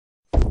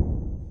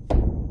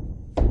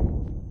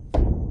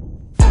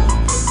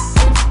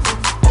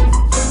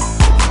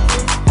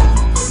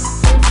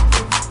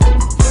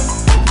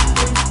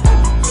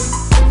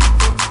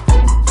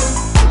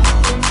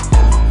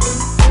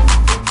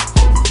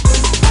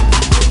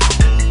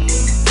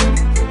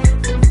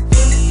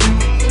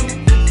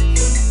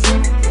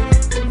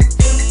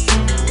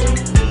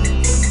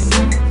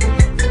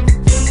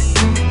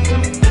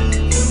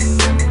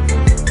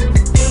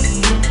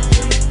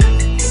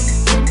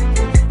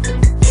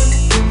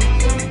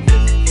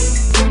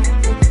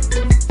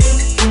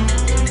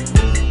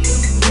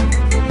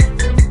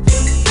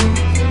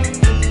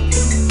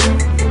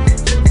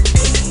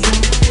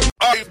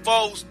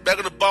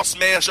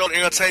Man Show, the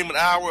entertainment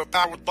hour of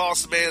Power with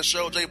Bossman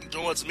Show. Jay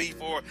joins me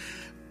for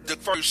the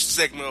first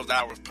segment of the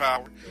Hour of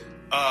Power.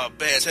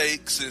 Bad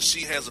takes, and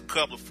she has a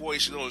couple of for you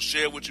she's going to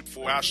share with you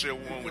before I share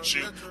one with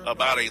you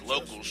about a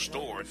local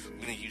store.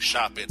 Meaning you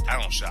shop it.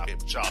 I don't shop it,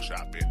 but y'all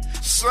shop it.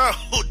 So,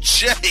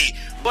 Jay,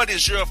 what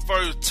is your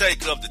first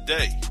take of the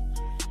day?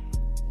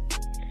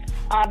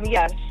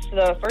 Yes,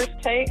 the first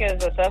take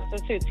is a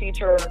substitute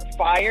teacher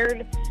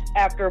fired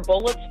after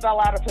bullets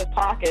fell out of his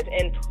pocket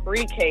in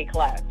pre-K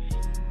class.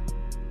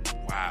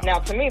 Wow. Now,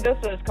 to me, this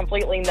is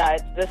completely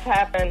nuts. This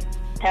happened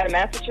in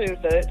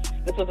Massachusetts.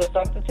 This was a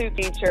substitute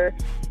teacher,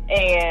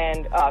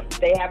 and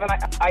they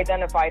haven't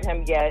identified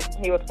him yet.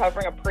 He was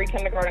covering a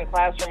pre-kindergarten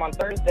classroom on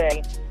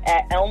Thursday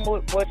at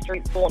Elmwood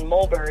Street School in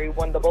Mulberry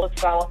when the bullets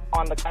fell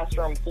on the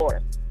classroom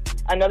floor.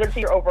 Another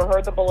teacher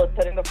overheard the bullets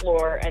hitting the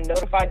floor and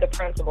notified the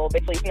principal,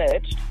 basically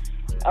snitched,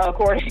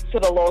 according to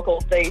the local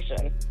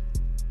station.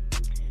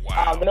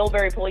 Wow. The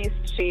Millbury police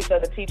chief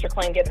said the teacher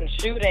claimed he had been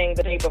shooting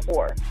the day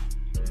before.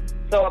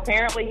 So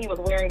apparently he was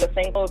wearing the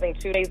same clothing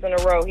 2 days in a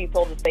row, he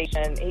told the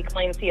station. He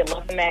claims he had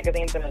left the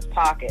magazines in his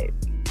pocket.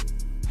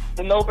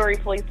 The Millbury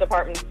Police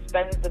Department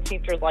suspended the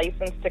teacher's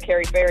license to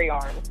carry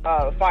firearms,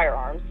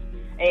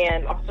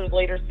 and officers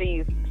later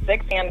seized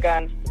 6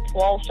 handguns,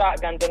 12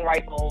 shotguns and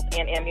rifles,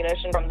 and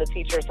ammunition from the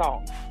teacher's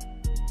home.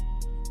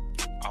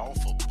 All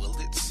for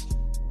bullets?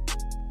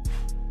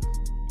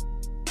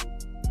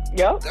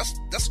 Yep.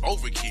 That's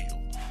overkill.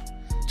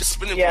 Just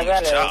spending yeah, on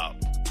that his is. job.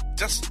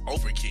 That's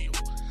overkill.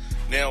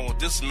 Now,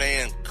 this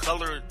man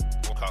colored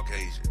or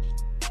Caucasian?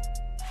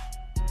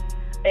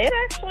 It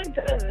actually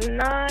does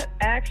not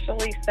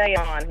actually say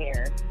on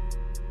here.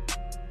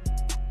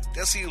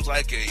 That seems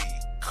like a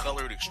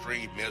colored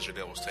extreme measure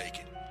that was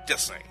taken.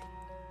 Just saying.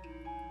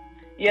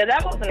 Yeah,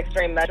 that was an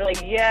extreme measure.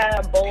 Like,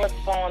 yeah, bullets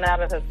falling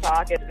out of his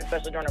pocket,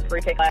 especially during a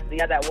pre-K class.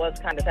 Yeah, that was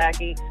kind of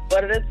tacky.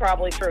 But it is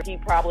probably true. He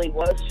probably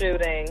was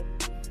shooting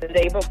the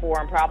day before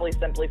and probably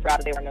simply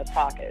forgot they were in his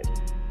pocket.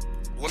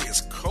 Well,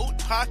 his coat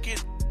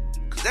pocket?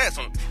 Because that's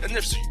on. And if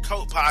it's your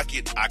coat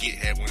pocket, I get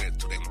had one at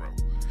 2 days in a row.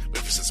 But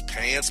if it's his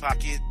pants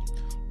pocket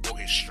or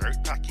his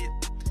shirt pocket,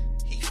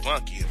 he's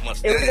funky. It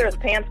must. It was either his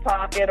pants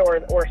pocket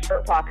or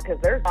shirt pocket, because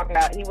they're talking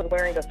about he was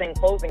wearing the same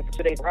clothing for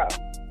 2 days in a row.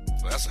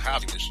 So that's a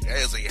hygiene issue. That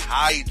is a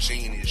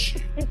hygiene issue.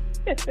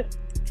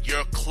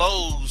 Your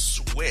clothes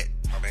sweat,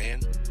 my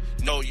man.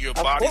 You know, your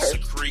body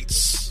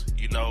secretes,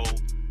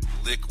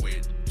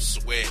 liquid,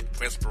 sweat,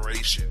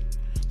 perspiration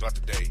throughout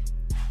the day.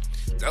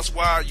 That's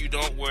why you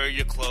don't wear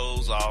your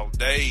clothes all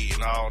day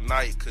and all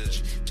night, because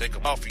you take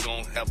them off, you're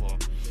going to have a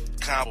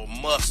kind of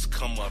must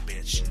come up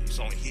at you. It's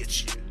going to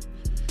hit you.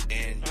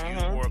 And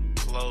you wore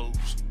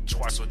clothes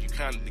twice, so you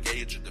kind of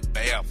engage in the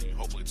bath. You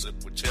hopefully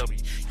would tell me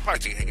you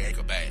probably take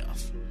a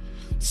bath.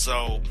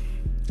 So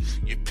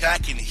you're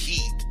packing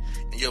heat,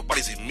 and your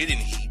body's emitting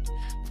heat,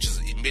 which is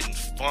emitting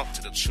funk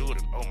to the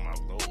children. Oh, my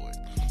Lord.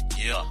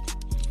 Yeah.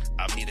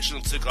 I mean, they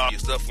shouldn't have took all your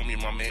stuff from you,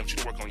 my man, but you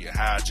can work on your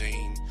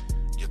hygiene,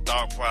 your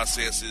thought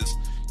processes,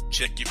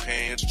 check your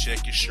pants,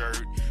 check your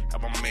shirt. How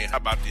about, my man, how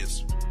about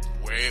this?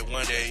 Wear it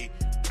one day,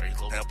 wear your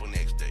clothes the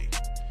next day. You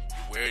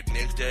wear it the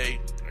next day,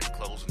 wear your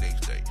clothes the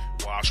next day.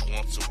 Wash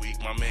once a week,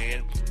 my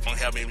man. If you don't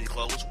have any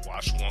clothes,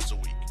 wash once a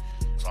week.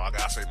 That's all I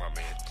gotta say, my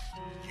man.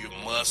 You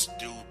must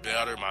do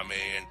better, my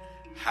man.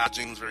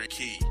 Hygiene's very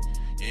key.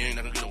 You ain't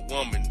gonna get a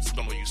woman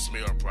smell you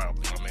smell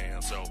properly, my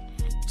man. So,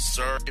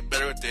 sir, get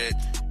better at that.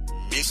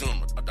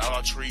 Mixing a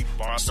Dollar Tree,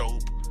 bar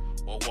soap,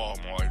 or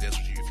Walmart. That's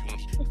what if you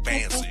want to be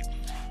fancy.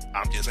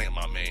 I'm just saying,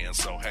 my man.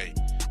 So, hey,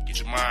 get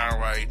your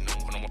mind right.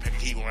 No more packing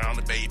heat around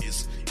the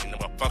babies. And no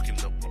more fucking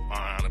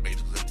around the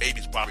babies. Because the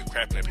babies probably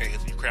crapping their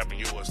pants and you crapping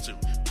yours too.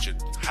 With your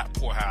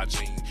poor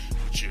hygiene.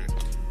 With your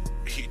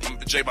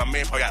Jay, my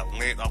man probably got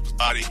lint off his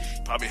body.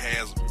 He probably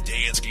has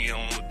dead skin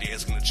on the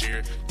desk in the chair.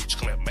 You just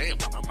come at, man,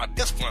 my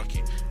desk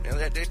funky. Man,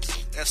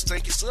 that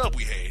stinky sub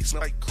we had. It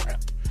smelled like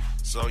crap.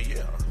 So,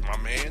 yeah, my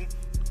man.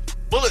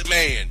 Bullet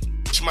Man.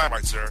 Get your mind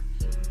right, sir.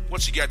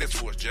 What you got this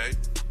for us, Jay?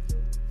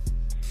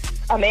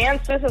 A man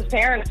sues his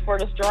parents for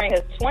destroying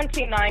his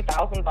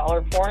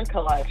 $29,000 porn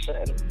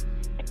collection.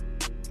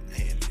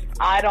 Man.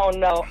 I don't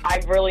know.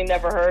 I've really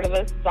never heard of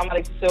this.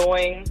 Somebody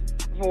suing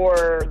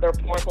for their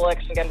porn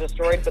collection getting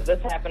destroyed, but this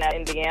happened at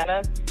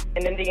Indiana.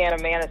 An Indiana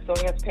man is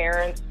suing his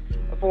parents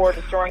for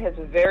destroying his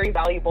very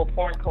valuable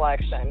porn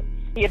collection.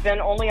 He had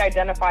been only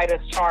identified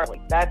as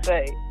Charlie. That's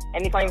it.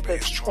 And he claims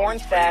his porn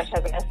stash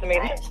has an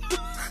estimated...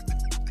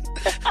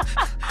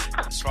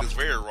 It's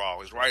very raw.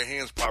 His right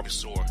hand's probably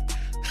sore.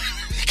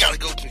 He gotta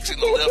go to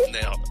the left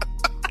now.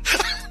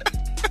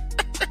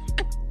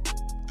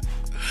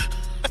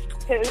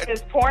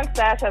 His porn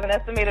stash has an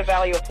estimated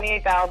value of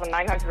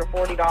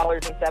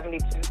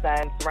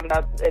 $28,940.72. Rounded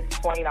up, it's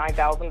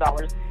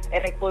 $29,000.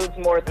 It includes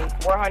more than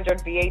 400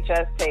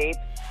 VHS tapes,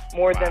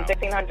 more than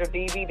 1,600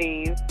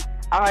 DVDs,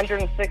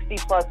 160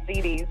 plus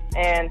CDs,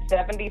 and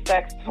 70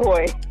 sex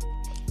toys.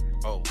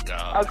 Oh,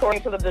 God.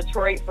 According to the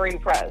Detroit Free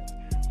Press.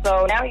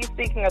 So now he's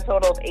seeking a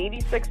total of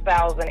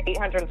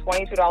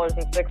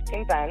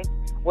 $86,822.16,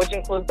 which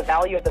includes the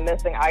value of the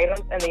missing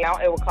items and the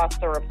amount it will cost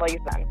to replace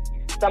them.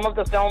 Some of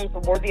the films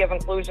worthy of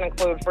inclusion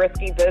include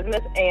Frisky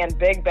Business and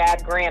Big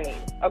Bad Granny,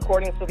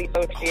 according to the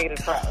Associated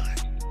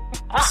Press.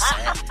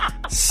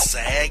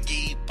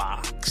 Saggy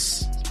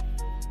box.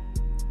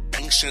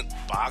 Ancient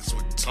box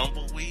with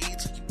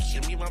tumbleweeds. Are you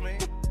kidding me, my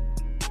man?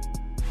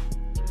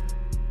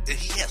 And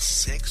he has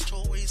sex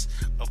toys?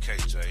 Okay,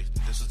 Jay,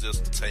 this is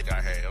just the take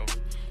I have.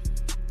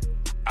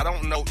 I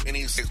don't know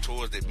any sex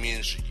toys that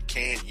men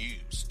can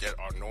use that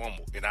are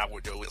normal and I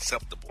would know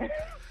acceptable.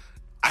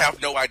 I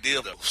have no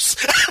idea those.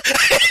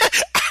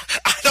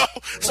 I don't.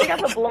 They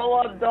got the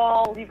blow-up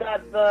doll. You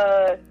got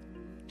the.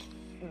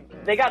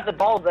 They got the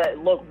dolls that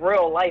look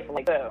real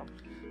lifelike too.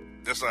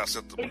 That's not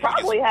acceptable. He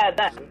probably had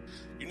that.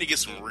 You need to get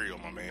some real,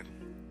 my man.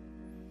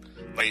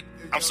 Like,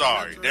 I'm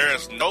sorry, there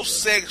is no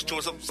sex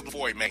toys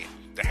for a man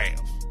to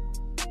have.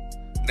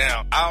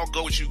 Now, I'll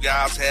go with you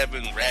guys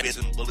having rabbits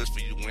and bullets for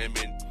you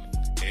women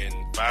and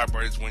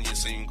vibrators when you're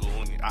single.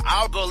 And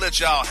I'll go let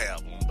y'all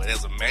have them. But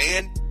as a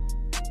man,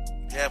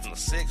 having a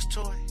sex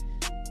toy,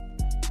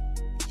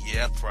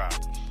 yeah,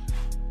 problem.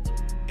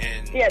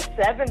 And he had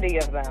 70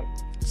 of them.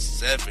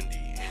 70,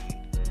 and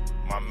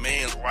my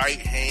man's right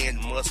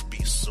hand must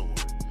be sore.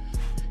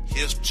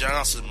 His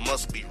Johnson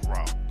must be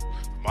raw.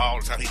 From all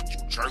the time he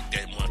jerk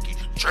that monkey,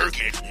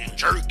 jerking and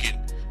jerking.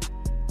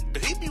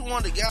 But he be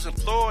one of the guys in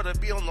Florida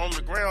be on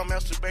the ground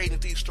masturbating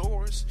at these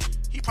stores.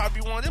 He probably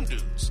be one of them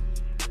dudes.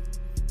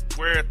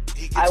 Where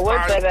he gets I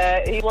would say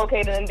that he's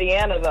located in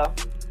Indiana, though.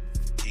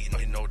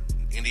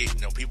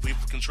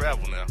 People can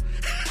travel now.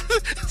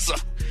 So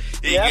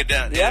he can get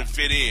down there and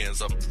fit in.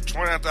 So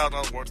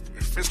 $29,000 worth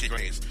of Frisky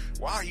Grannies.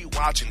 Why are you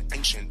watching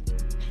ancient?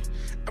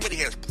 I mean,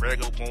 he has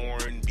prego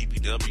porn,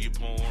 BBW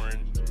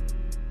porn.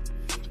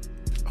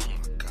 Oh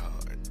my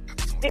God.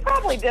 He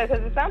probably did,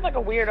 because it sounds like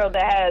a weirdo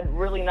that had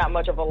really not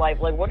much of a life.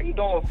 Like, what are you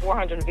doing with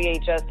 400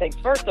 VHS tapes?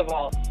 First of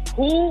all,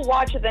 who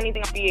watches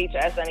anything on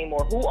VHS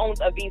anymore? Who owns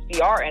a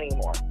VCR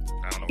anymore?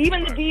 I don't know.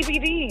 Even the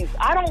DVDs.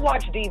 I don't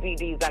watch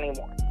DVDs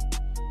anymore.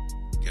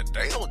 Yeah,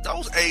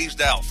 those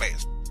aged out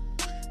fast.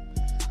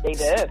 They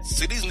did.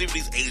 See, these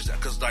DVDs aged out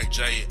because, like,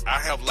 Jay, I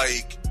have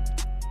like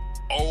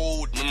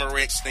old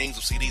Memorex things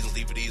of CDs and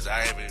DVDs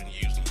I haven't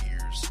used in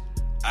years.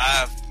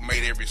 I've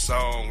made every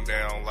song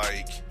down.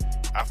 Like,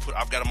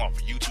 I've got them off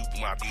of YouTube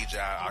from my DJ.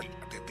 I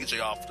DJ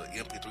off the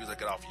MP3s I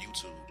got off of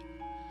YouTube.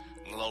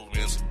 And load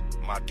them in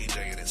my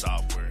DJ in it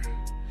software.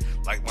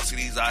 Like my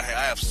CDs, I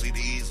have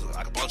CDs,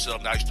 like a bunch of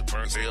them that I used to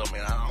burn sale,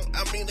 man.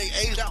 I mean, they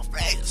aged out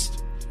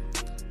fast.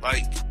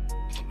 Like,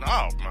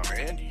 no, my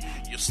man,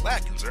 you're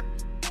slacking, sir.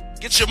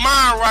 Get your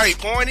mind right,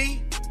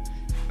 Pointy.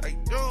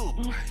 Like,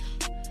 dude,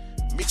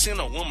 mix in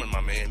a woman, my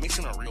man. Mix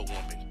in a real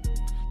woman.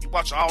 You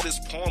watch all this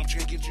porn, but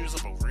you ain't get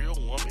yourself a real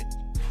woman?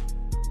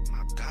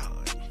 My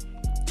God.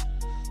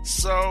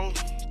 So, I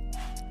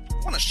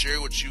want to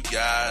share with you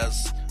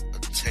guys a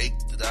take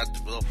that I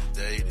developed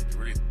today that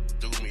really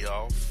threw me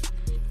off.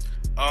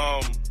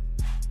 I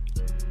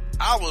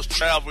was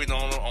traveling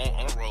on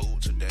a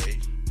road today,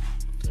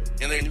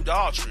 and a new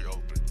Dollar Tree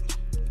opened.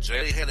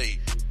 Jay had a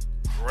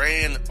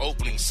grand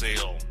opening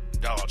sale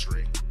Dollar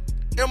Tree.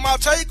 And my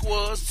take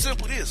was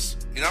simply this.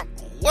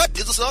 What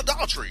is a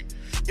Dollar Tree?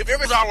 If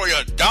everything's already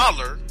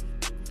 $1,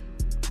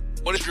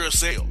 what is your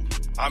sale?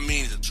 I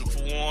mean, is it 2 for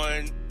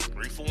 $1,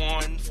 3 for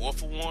 $1, 4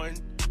 for $1?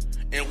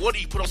 And what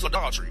do you put on a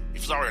Dollar Tree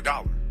if it's already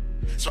 $1?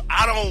 So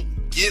I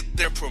don't get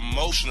their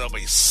promotion of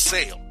a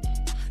sale.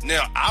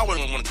 Now, I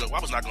wouldn't want to go. I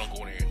was not going to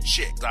go in there and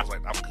check. I was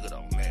like, I'm good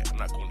on that. I'm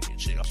not going in there and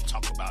check. I was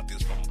talking about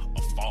this from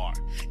afar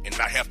and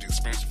not have to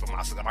experience it for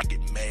myself. I might get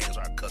mad or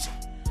start cussing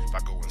if I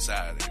go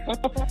inside there.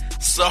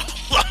 So,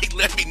 like,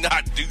 let me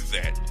not do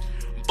that.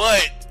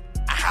 But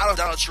how does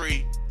Dollar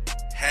Tree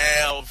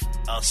have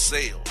a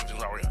sale if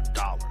it's already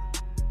 $1?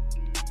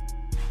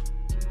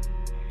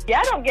 Yeah,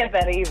 I don't get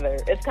that either.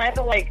 It's kind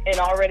of like an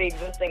already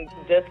existing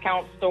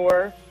discount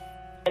store.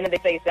 And then they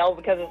say sell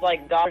because it's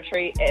like Dollar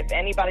Tree. If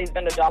anybody's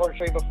been to Dollar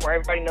Tree before,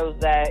 everybody knows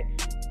that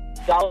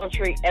Dollar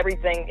Tree,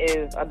 everything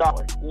is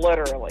 $1,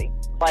 literally.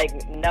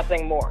 Like,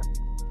 nothing more.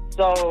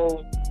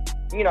 So,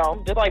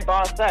 just like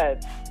Boss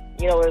said,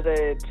 is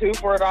it 2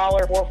 for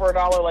 $1, 4 for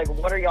 $1? Like,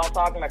 what are y'all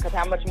talking about? Because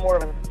how much more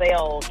of a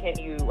sale can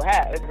you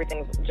have?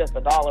 Everything's just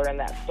 $1 in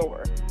that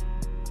store.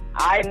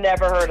 I've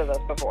never heard of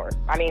this before.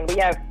 I mean, we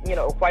have,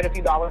 quite a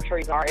few Dollar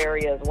Trees in our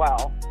area as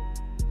well.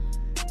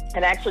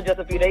 And actually, just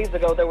a few days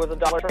ago, there was a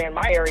Dollar Tree in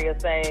my area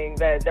saying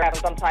that they're having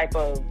some type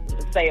of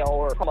sale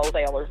or promo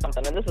sale or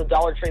something. And this is a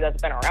Dollar Tree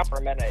that's been around for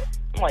a minute.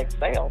 I'm like,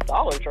 sale?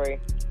 Dollar Tree?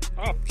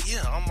 Oh.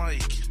 Yeah, I'm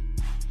like,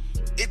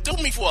 it threw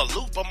me for a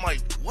loop. I'm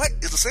like, what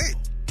is a sale?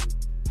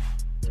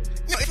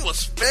 If it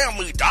was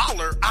Family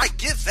Dollar, I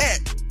get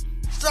that.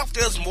 Stuff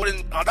that's more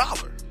than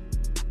 $1.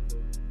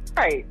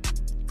 Right.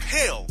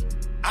 Hell,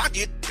 I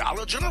get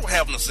Dollar General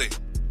having a sale.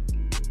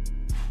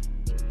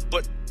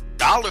 But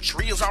Dollar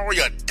Tree is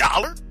already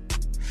 $1?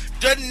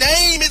 The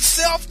name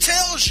itself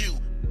tells you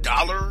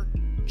Dollar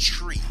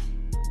Tree.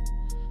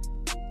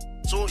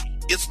 So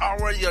it's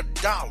already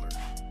 $1.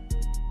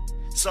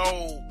 So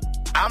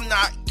I'm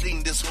not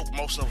getting this whole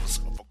promotion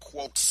of a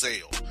quote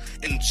sale.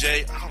 And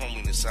Jay, I don't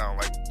mean to sound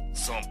like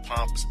some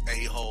pompous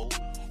a-hole,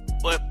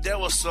 but there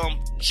was some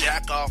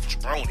jack-off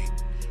jabroni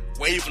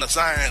waving a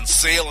sign,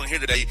 sailing here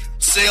today,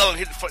 sailing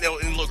here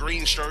in a little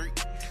green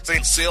shirt,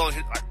 saying sailing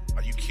here.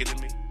 Are you kidding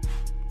me?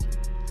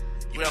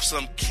 You have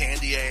some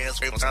candy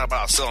ass waving a sign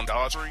about selling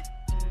Dollar Tree?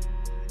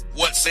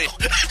 What sale?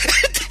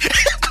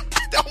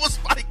 That was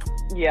like,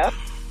 yeah.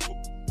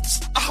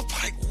 I'm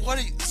like, what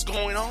is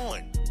going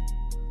on?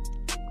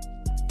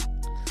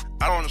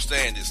 I don't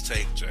understand this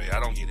take, Jay. I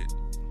don't get it.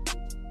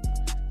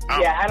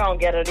 I don't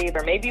get it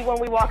either. Maybe when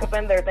we walk up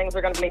in there, things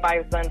are going to be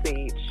 5 cents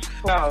each.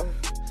 No.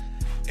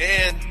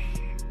 And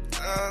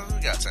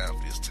we got time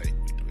for this take.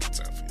 We do got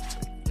time for this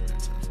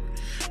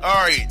take. All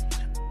right.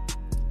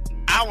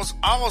 I was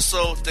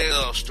also at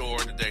the store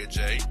today,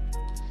 Jay.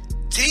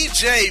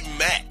 TJ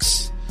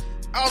Maxx.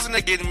 I was in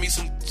there getting me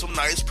some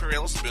nice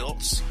Pirellis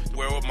belts to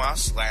wear with my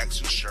slacks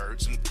and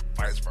shirts and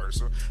vice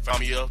versa. Found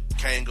me a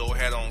Kango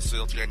hat on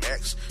sale, TJ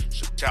Maxx.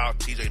 Shout out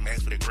TJ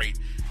Maxx for the great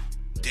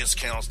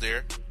discounts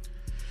there.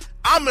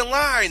 I'm in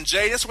line,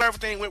 Jay. That's where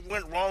everything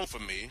went wrong for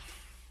me.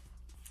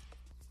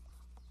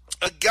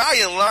 A guy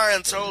in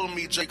line told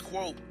me, Jay,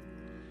 quote,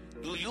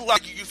 you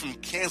like you from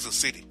Kansas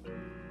City.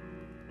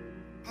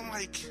 I'm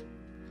like,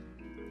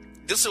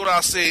 this is what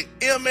I said.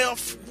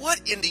 MF,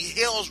 what in the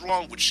hell is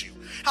wrong with you?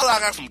 How I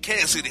got from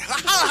Kansas City? How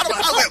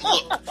that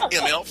look,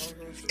 MF?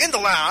 In the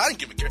line, I didn't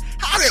give a care.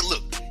 How that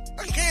look?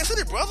 I'm in Kansas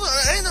City, brother.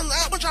 I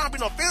wasn't trying to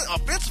be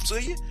offensive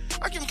to you.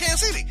 I give him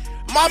Kansas City.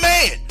 My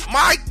man,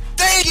 my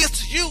thing is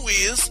to you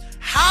is,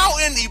 how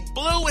in the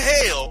blue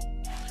hell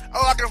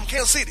I got from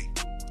Kansas City?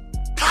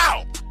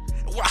 How?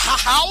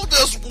 How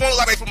does one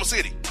like from a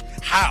city?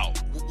 How?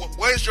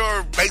 Where's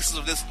your basis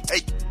of this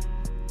take?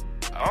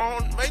 I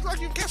don't make like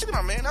you in Kansas City,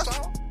 my man. That's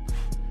all.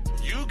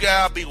 You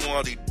gotta be one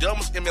of the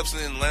dumbest MFs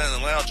in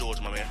Atlanta,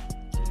 Georgia, my man.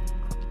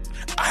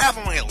 I have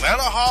on an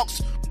Atlanta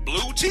Hawks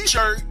blue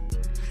t-shirt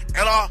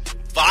and a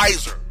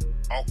visor,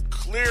 a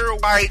clear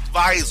white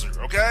visor,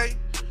 okay?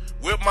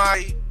 With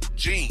my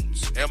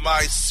jeans and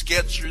my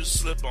Skechers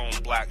slip-on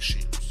black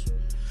shoes.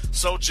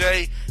 So,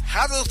 Jay,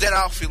 how does that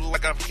outfit look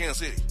like I'm from Kansas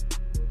City?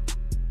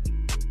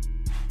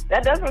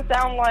 That doesn't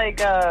sound like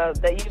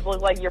that you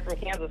look like you're from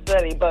Kansas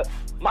City, but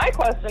my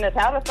question is,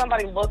 how does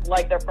somebody look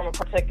like they're from a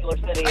particular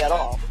city at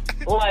all?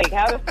 Like,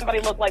 how does somebody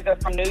look like they're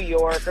from New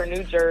York or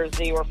New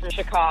Jersey or from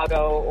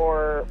Chicago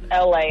or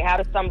LA? How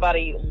does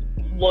somebody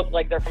look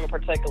like they're from a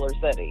particular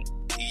city?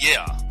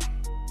 Yeah.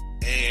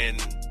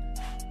 And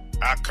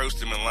I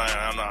cursed him in line.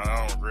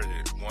 I don't regret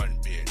it one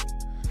bit.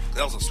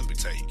 That was a stupid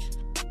take.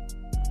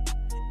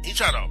 He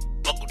tried to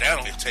buckle down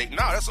on his take. No,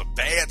 that's a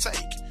bad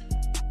take.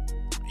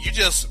 You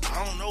just,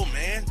 I don't know,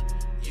 man.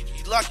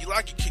 You like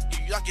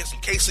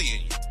some KC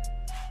in you.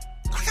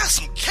 I got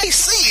some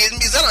KC in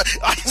me. Is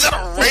that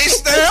a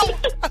race now?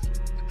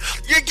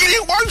 You're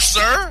getting worse,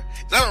 sir.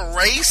 Is that a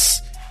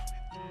race?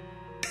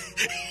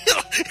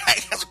 I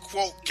got to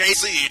quote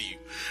KC in you.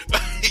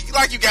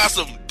 Like you got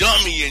some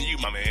dummy in you,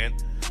 my man.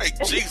 Hey,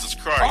 Jesus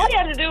Christ. All you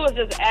had to do was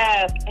just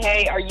ask,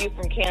 hey, are you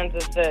from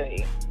Kansas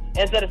City?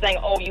 Instead of saying,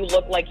 oh, you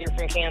look like you're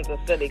from Kansas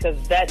City,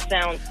 because that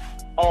sounds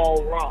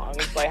all wrong.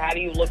 It's like, how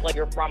do you look like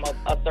you're from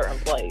a certain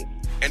place?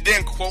 And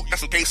then quote, got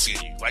some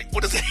KC in you. Like,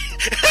 what is that?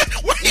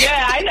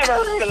 Yeah, I never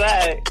heard of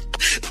that.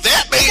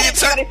 That made it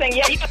somebody saying,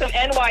 yeah, you got some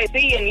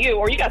NYC in you,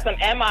 or you got some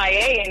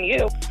MIA in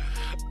you.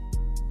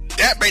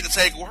 That made the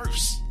take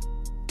worse.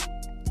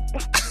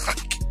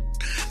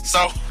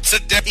 So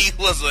today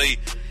was a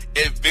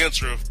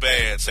adventure of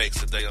bad takes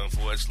today,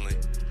 unfortunately.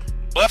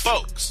 But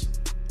folks,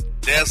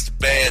 that's the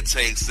bad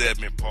take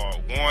segment part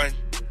 1.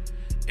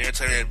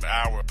 Entertainment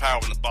hour, power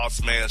in the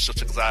Bossman Show.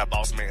 Check us out at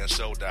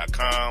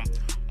bossmanshow.com.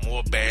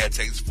 More bad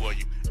takes for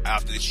you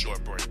after this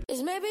short break.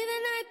 It's maybe the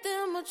night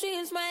that my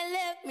dreams might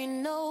let me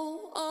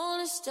know. All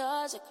the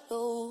stars are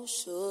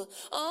closer.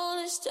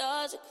 All the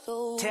stars are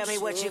closer. Tell me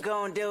what you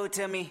gonna do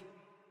to me.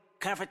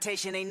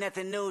 Confrontation ain't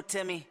nothing new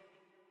to me.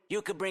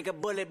 You could bring a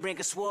bullet, bring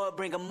a sword,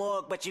 bring a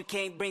morgue, but you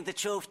can't bring the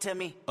truth to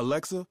me.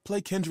 Alexa,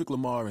 play Kendrick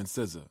Lamar and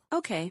SZA.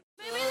 Okay.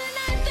 Maybe the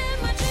night that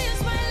my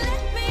dreams might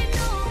let me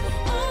know.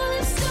 All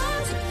the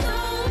stars are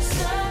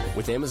closer.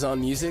 With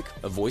Amazon Music,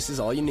 a voice is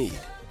all you need.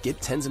 Get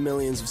tens of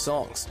millions of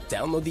songs.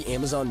 Download the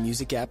Amazon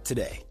Music app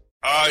today.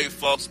 All right,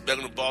 folks, back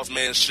on the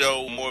Bossman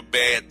Show. More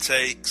bad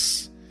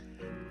takes.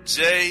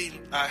 Jay,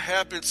 I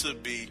happen to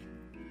be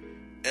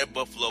at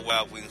Buffalo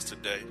Wild Wings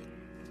today,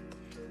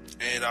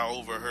 and I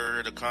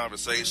overheard a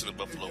conversation at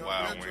Buffalo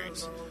Wild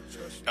Wings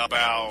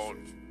about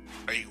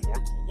a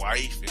work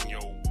wife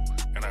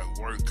and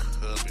a work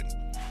husband,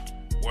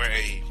 where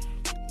a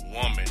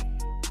woman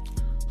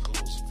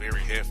who's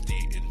very hefty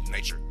in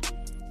nature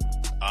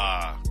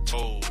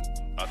told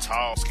a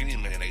tall, skinny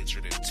man in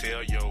nature to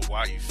tell your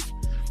wife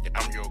that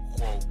I'm your,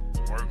 quote,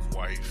 work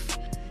wife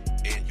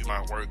and you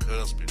my work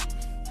husband.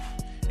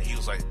 And he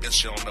was like, bitch,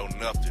 she don't know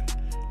nothing.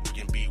 We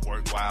can be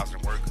work wives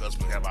and work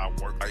husbands, have our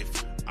work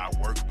life, our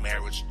work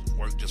marriage,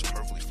 work just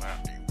perfectly fine.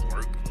 A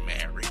work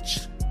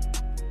marriage.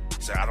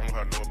 He said, I don't want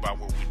her to know about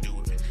what we do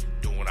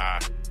doing our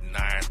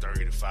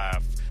 9:30 to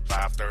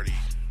 5:30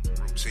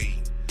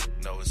 routine.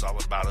 No, it's all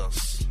about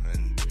us.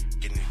 And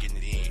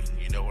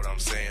what I'm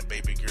saying,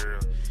 baby girl?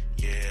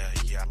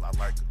 Yeah,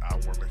 I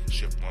work like a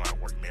shift when I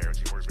work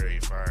marriage. It works very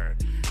fine.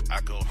 I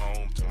go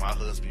home to my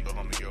husband, go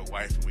home to your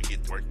wife, and we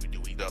get to work, we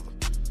do each other.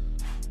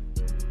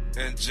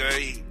 And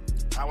Jay,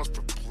 I was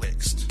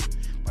perplexed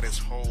by this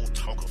whole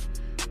talk of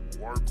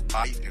work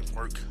wife and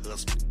work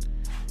husband.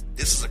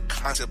 This is a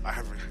concept I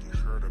haven't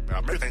heard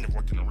about. Maybe they never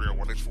worked in the real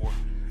world before.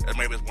 And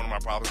maybe it's one of my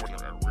problems working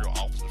in a real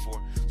office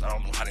before. So I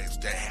don't know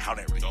how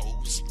that really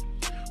goes.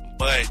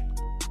 But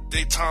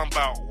they talking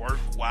about work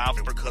wife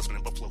and work husband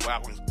in Buffalo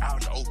Wild Wings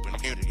out in the open. I'm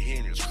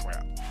hearing this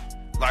crap.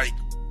 Like,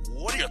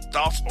 what are your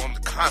thoughts on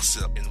the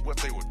concept and what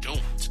they were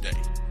doing today?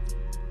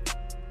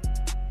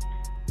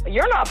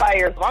 You're not by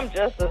yourself. I'm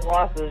just as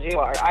lost as you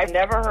are. I've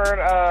never heard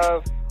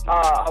of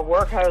a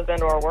work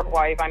husband or a work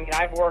wife. I mean,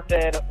 I've worked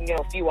at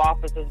a few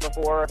offices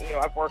before.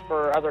 I've worked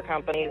for other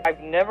companies. I've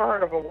never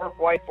heard of a work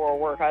wife or a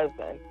work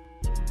husband.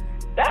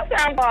 That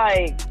sounds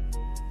like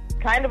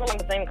kind of like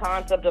the same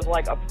concept of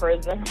like a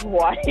prison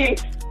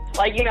wife.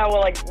 Like,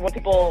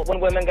 when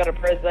women go to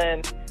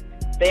prison,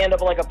 they end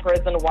up like a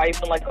prison wife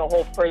and like a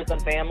whole prison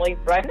family.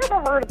 But I've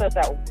never heard of this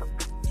at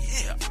work.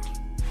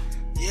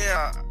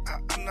 Yeah,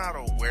 I'm not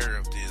aware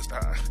of this.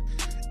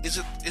 Is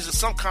it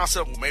some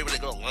concept where maybe they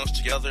go to lunch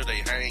together,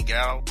 they hang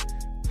out,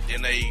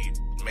 then they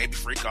maybe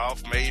freak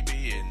off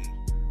maybe and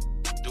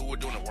do it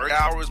during the work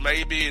hours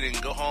maybe, and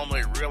then go home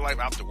in real life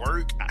after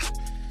work?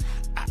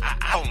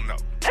 I don't know.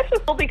 That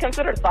should still be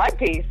considered side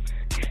piece.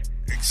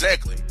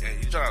 Exactly.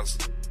 And you trying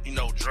to,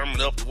 drum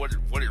it up to what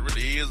it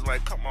really is.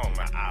 Like, come on,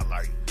 man.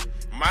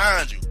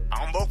 Mind you,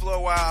 I'm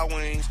Buffalo Wild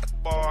Wings at the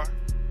bar,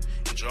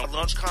 enjoy a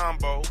lunch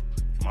combo,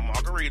 my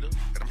margarita,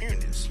 and I'm hearing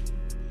this.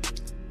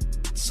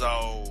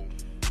 So,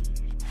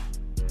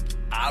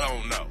 I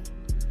don't know.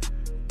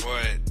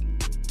 But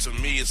to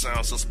me, it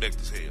sounds suspect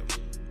as hell.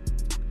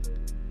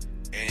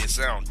 And it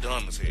sounds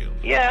dumb as hell.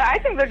 Yeah, I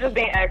think they're just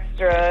being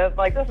extra.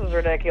 Like, this is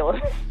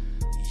ridiculous.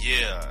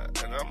 Yeah,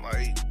 and I'm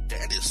like,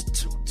 that is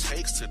 2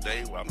 takes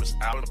today where I'm just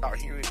out and about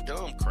hearing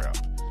dumb crap.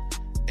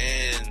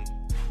 And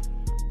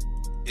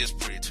it's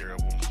pretty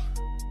terrible.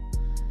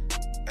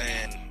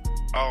 And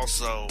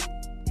also,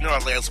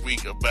 last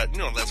week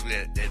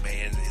that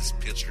man in his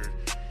picture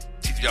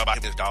teaching y'all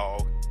about his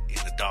dog and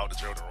the dog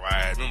deserved a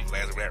ride. Remember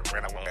that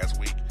ran I won last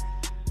week?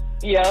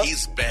 Yeah.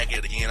 He's back at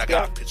it again. I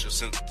got a picture.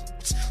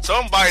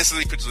 Somebody sent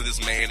me pictures of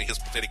this man and his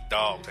pathetic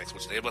dog,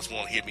 which they must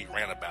want to hear me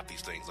rant about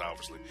these things,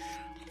 obviously.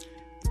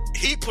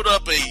 He put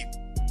up a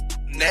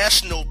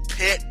National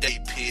Pet Day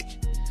pic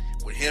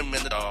with him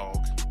and the dog.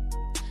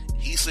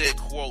 He said,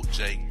 quote,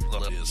 Jay, you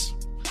love this.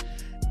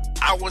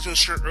 I wasn't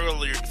sure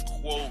earlier if,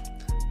 quote,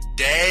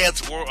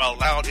 dads were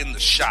allowed in the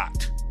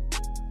shot.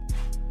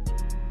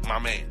 My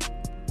man.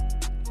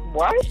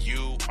 What?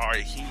 You are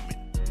a human.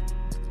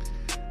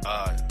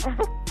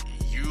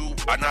 You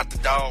are not the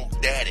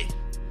dog daddy.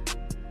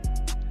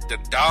 The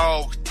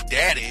dog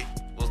daddy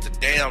was the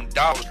damn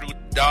dog. It was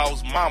the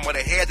dog's mama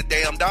that had the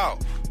damn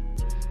dog.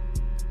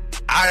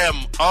 I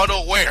am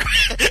unaware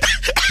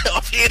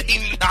of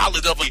any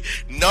knowledge of a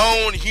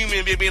known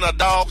human being a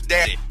dog's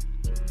daddy.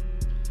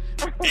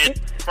 And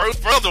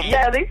furthermore,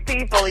 yeah, these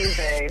people these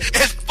days.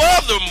 And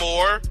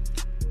furthermore,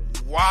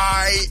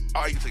 why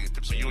are you taking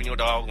pictures of you and your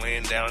dog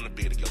laying down in the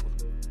bed together?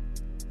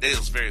 That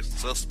is very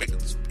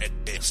suspect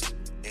at best.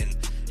 And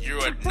you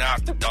are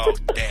not the dog's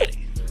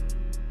daddy.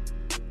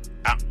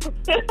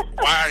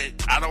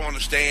 I don't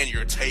understand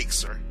your take,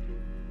 sir.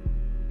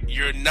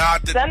 You're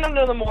not the... Send them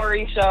to the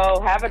Maury show.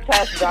 Have a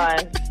test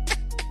done.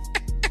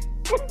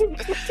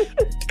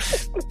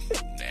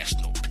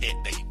 National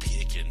Pet Day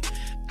pick, and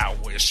I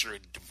wish your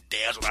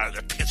dads were out of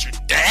the picture.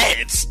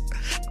 Dads!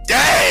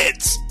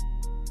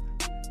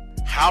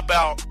 How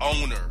about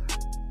owner?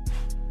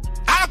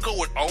 I'll go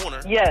with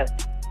owner. Yes.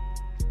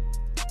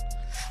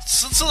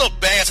 It's a little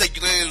bad take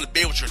you laying in the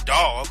bed with your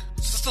dog.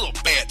 It's just a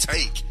little bad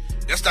take.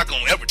 That's not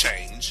going to ever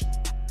change.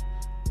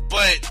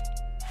 But,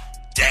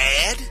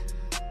 dad?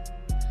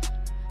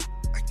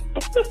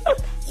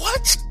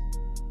 What?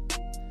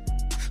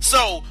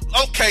 So,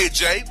 okay,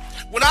 Jay,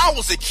 when I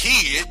was a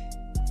kid,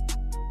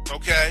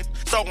 okay,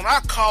 so when I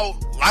caught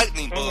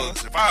lightning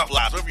bugs,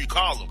 fireflies, whatever you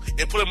call them,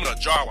 and put them in a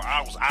jar where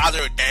I was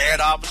either a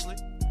dad, obviously.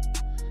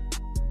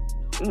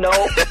 No.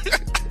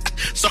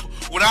 So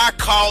when I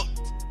caught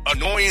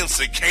annoying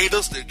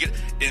cicadas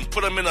and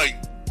put them in a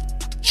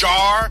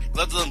jar,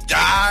 let them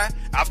die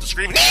after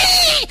screaming,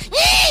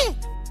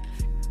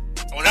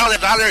 when I was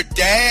either a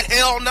dad,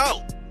 hell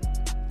no.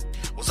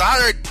 Was I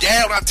their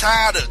dad when I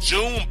tied a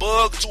June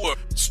bug to a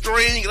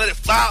string and let it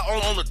fly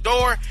on the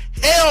door?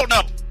 Hell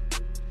no.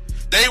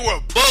 They were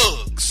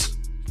bugs.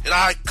 And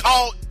I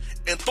caught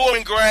and threw them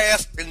in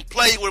grass and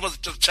played with them as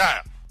a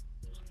child.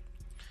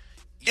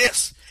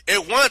 Yes,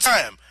 at one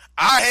time,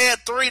 I had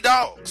 3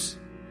 dogs.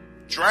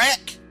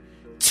 Drac,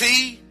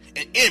 T,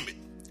 and Emmett.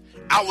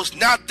 I was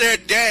not their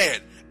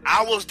dad.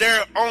 I was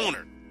their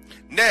owner.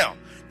 Now,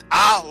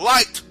 I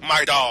liked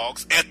my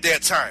dogs at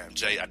that time,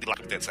 Jay. I did like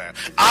them at that time.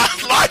 I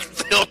liked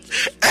them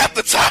at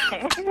the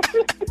time.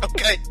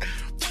 Okay?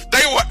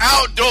 They were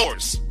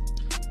outdoors.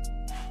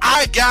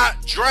 I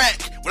got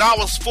Drac when I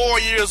was 4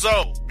 years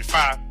old. Before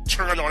I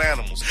turned on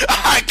animals,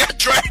 I got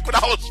Drac when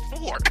I was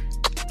 4.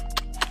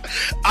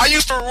 I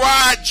used to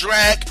ride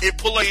Drac and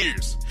pull her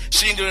ears.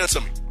 She didn't do that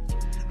to me.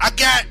 I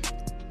got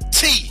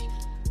T,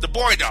 the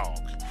boy dog.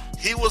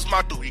 He was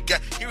my dude.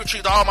 He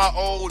retrieved all my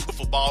old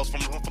wiffle balls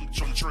from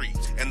the trees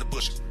and the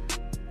bushes.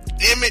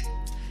 Emmett,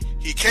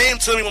 he came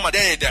to me when my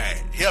daddy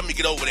died. He helped me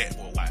get over that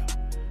for a while.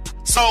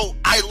 So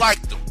I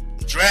liked him.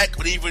 Drac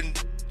would even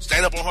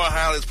stand up on her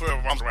hind legs, put her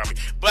arms around me.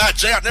 But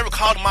Jay, I never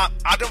called him out.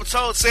 I never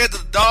said to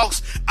the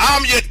dogs,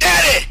 "I'm your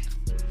daddy."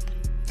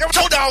 Never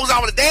told dogs I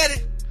was a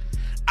daddy.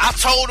 I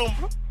told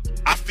them,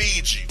 I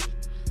feed you.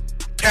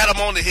 Pat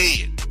them on the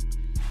head.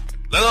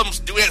 Let them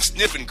do that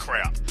sniffing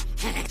crap.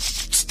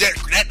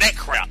 that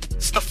crap.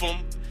 Sniff them.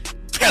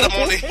 Pat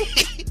them on the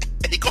head.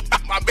 And go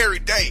out my very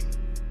day.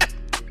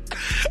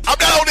 I'm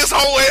not on this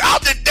whole way.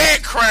 I'm the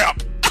dad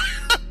crap.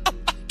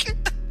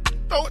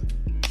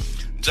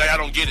 Jay, I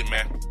don't get it,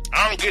 man.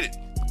 I don't get it.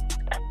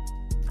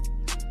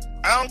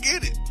 I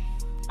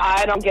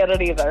don't get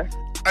it either.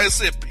 I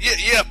said,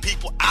 yeah,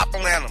 people, I've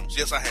owned animals.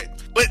 Yes, I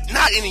have. But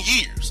not in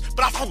years.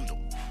 But I've owned them.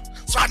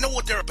 So I know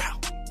what they're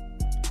about.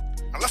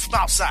 I left them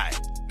outside.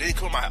 They didn't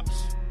come to my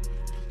house.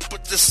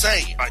 But the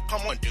same. Like,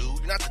 come on, dude.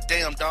 You're not the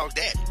damn dog's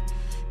daddy.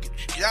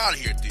 Get out of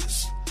here with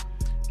this.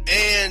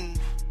 And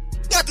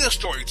got this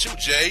story too,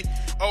 Jay.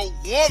 A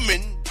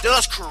woman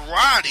does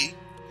karate.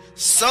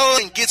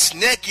 Son gets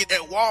naked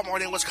at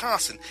Walmart in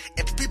Wisconsin.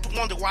 And people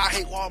wonder why I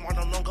hate Walmart.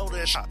 Don't go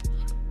there shop.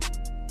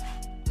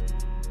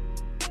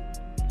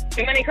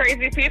 Too many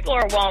crazy people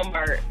are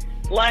Walmart.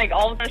 Like,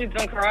 all of a sudden she's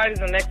doing karate, and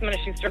the next minute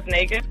she's stripped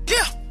naked.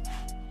 Yeah.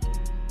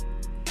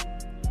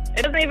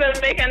 It doesn't even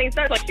make any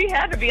sense. Like, she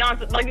had to be on...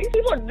 Like, these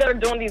people that are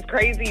doing these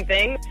crazy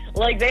things,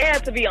 like, they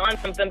had to be on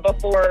something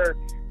before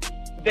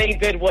they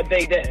did what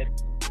they did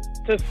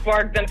to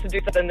spark them to do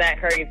something that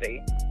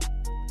crazy.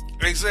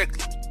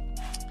 Exactly.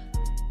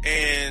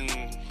 And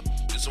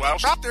that's why I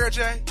was out there,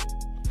 Jay.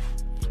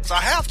 So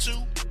I have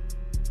to.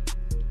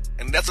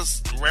 And that's a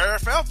rare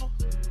if ever.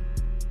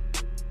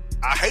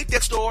 I hate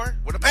that store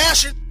with a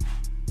passion.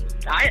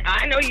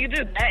 I know you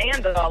do. That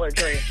and the Dollar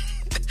Tree.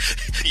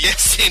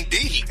 Yes,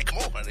 indeed. Come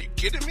on, are you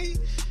kidding me?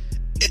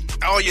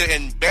 Oh, yeah,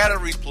 and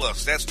Batteries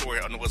Plus. That story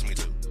annoys me,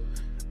 too.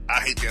 I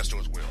hate that store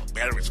as well.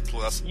 Batteries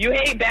Plus. You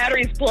hate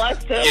Batteries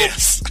Plus, too?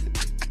 Yes.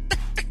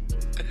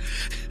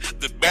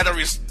 The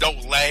batteries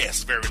don't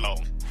last very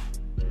long.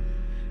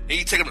 And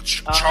you take them to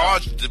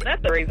charge.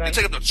 That's the reason. You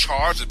take them to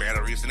charge the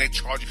batteries, and they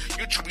charge you.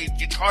 You charge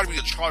me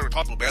to charge a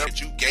talking battery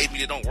that you gave me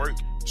that don't work.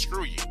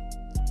 Screw you.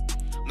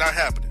 Not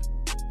happening.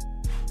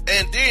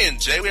 And then,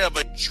 Jay, we have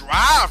a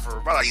driver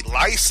without a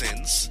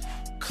license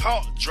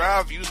caught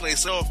drive using a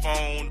cell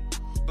phone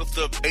with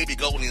the baby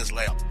goat in his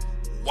lap.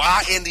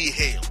 Why in the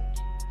hell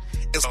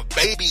is a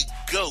baby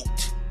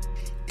goat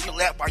in your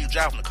lap while you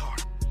driving the car?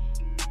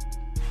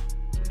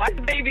 Why is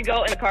the baby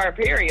goat in the car,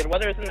 period?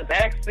 Whether it's in the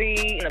back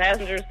seat, in the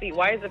passenger seat,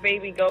 why is the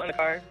baby goat in the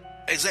car?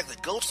 Exactly.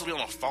 Goats should be on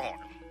a farm.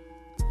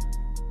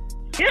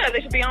 Yeah,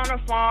 they should be on a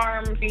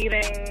farm,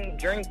 feeding,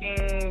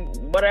 drinking,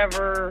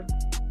 whatever,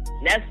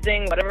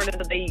 nesting, whatever it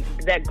is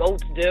that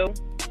goats do.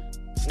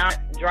 Not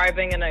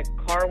driving in a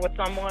car with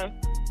someone.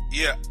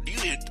 Yeah,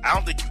 I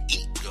don't think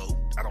you eat goat.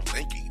 I don't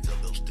think you eat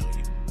those, do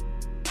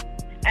you?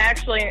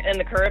 Actually, in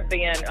the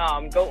Caribbean,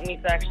 goat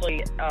meat's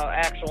actually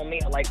actual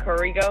meat, like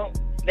curry goat.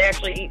 They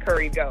actually eat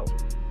curry goat.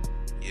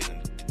 Yeah,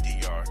 the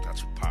DR, not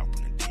too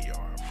popular in the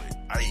DR,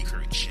 but I eat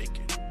curry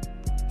chicken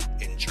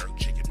and jerk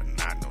chicken, but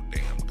not no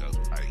damn goat.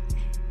 I'm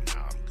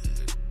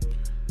good.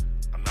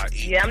 I'm not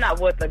eating. Yeah, I'm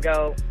not with the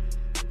goat.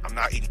 I'm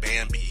not eating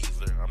Bambi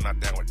either. I'm not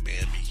down with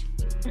Bambi.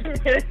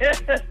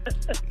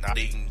 Not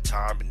eating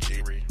Tom and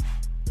Jerry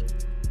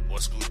or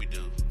Scooby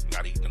Doo.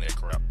 Not eating that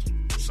crap.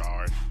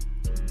 Sorry.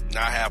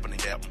 Not happening,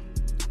 that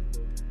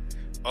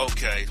one.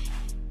 Okay.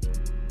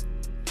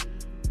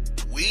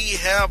 We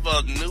have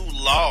a new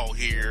law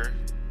here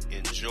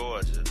in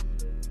Georgia.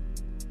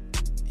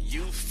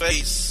 You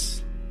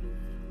face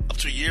up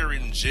to a year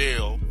in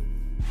jail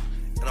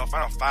and I'll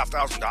find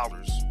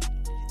 $5,000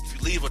 if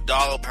you leave a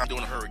dog pound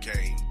during a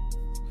hurricane.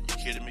 Are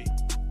you kidding me?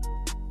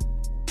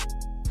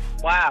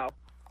 Wow.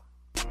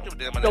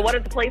 So what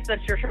if the place that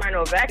you're trying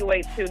to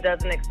evacuate to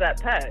doesn't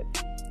accept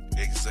pets?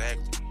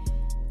 Exactly.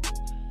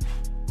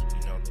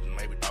 You know,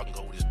 maybe dog can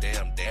go with his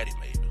damn daddy,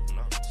 maybe. Who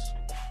knows?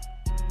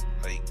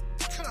 Like,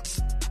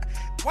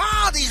 why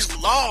are these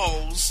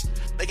laws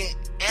making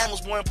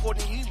animals more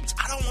important than humans?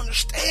 I don't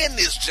understand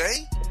this,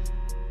 Jay.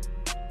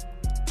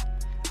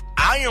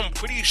 I am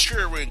pretty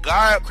sure when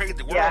God created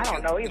the world, I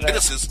don't know either.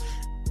 Genesis,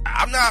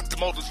 I'm not the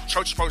most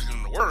church person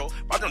in the world,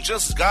 but I know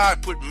Genesis,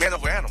 God put man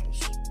over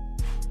animals.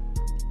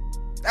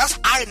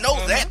 I know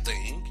that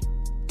thing.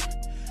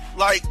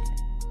 Like,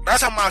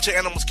 that's how much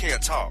animals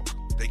can't talk.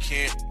 They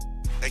can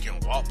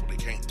walk, but they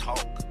can't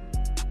talk.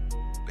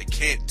 They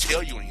can't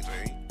tell you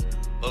anything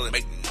other than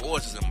make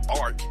noises and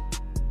bark.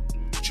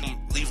 But you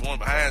leave one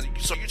behind.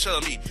 So you're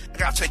telling me I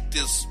gotta take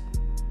this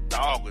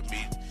dog with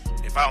me.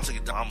 If I don't take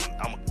it down,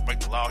 I'm gonna break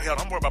the law. Hell,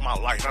 I'm worried about my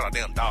life, not a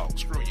damn dog.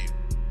 Screw you.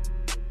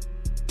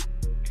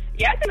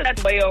 Yeah, I think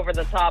that's way over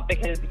the top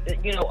because,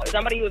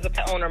 somebody who's a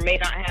pet owner may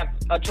not have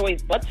a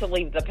choice but to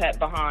leave the pet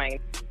behind,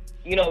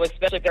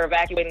 especially if they're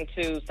evacuating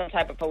to some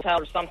type of hotel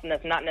or something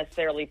that's not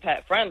necessarily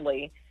pet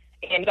friendly.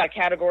 And you got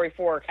Category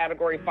 4 or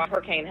Category 5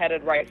 hurricane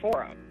headed right for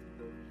them.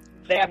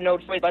 They have no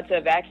choice but to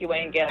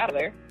evacuate and get out of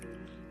there.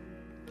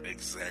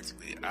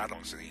 Exactly. I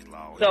don't see any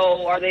law.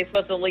 So are they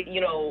supposed to,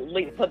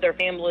 put their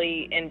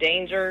family in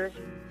danger,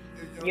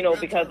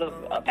 because of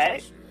a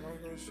pet?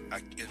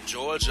 In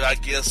Georgia, I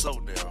guess so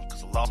now,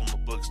 because the law's on the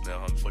books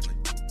now, unfortunately.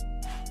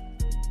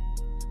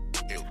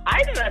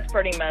 I think that's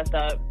pretty messed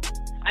up.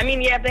 I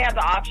mean, yeah, if they have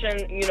the option,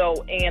 and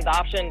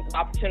the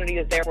opportunity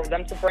is there for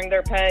them to bring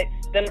their pet,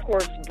 then of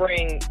course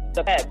bring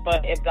the pet.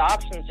 But if the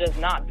option's just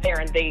not there,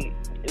 and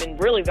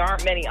really there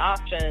aren't many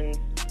options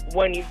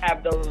when you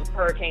have those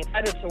hurricanes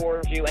headed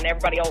towards you and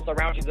everybody else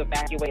around you is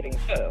evacuating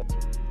too.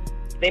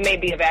 They may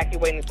be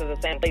evacuating to the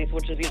same place,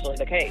 which is usually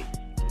the case.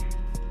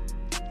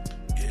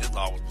 Yeah, his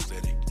law was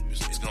pathetic.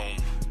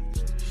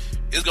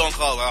 It's gonna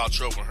cause a lot of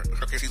trouble.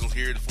 Hurricane season's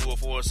here in full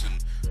force,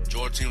 and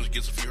Georgia teams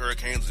gets a few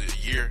hurricanes a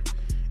year.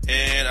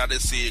 And I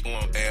just see it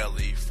going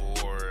badly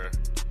for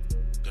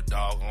the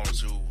dog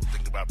owners who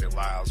think about their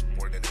lives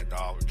more than their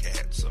dog or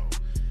cat. So,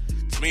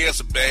 to me,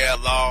 that's a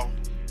bad law.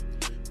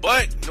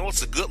 But,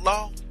 what's a good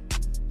law?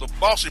 The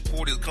Boss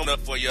Report is coming up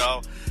for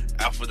y'all.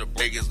 After the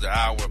break is the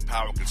hour of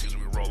power continues.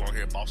 We roll on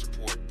here. Boss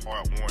Report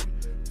Part 1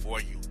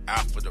 for you.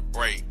 After the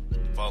break,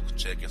 folks,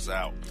 check us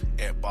out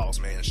at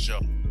Bossman Show.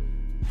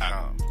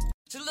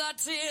 Till the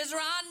tears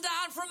run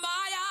down from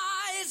my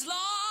eyes,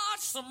 Lord,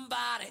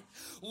 somebody,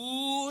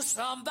 ooh,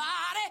 somebody,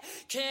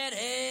 can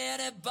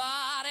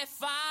anybody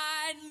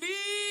find me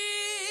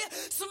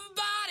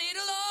somebody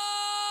to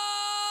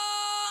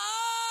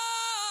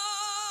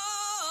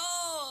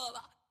love?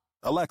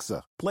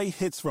 Alexa, play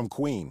hits from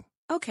Queen.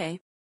 Okay.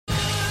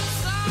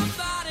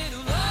 Somebody to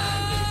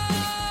love.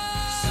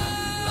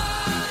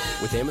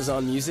 Somebody. With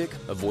Amazon Music,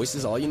 a voice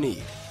is all you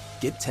need.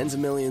 Get tens of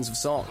millions of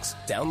songs.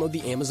 Download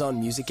the Amazon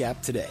Music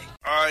app today.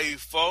 All right,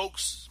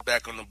 folks,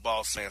 back on the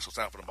Boss Man. So it's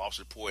time for the Boss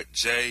Report.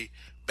 Jay,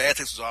 bad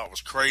takes was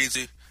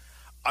crazy.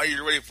 Are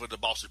you ready for the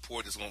Boss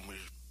Report? It's going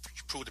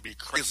to prove to be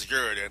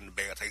crazier than the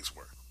bad takes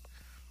were.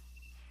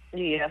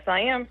 Yes, I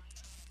am.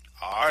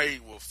 All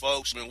right, well,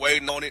 folks, been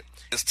waiting on it.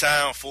 It's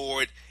time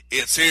for it.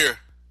 It's here.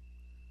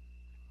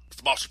 It's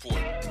the Boss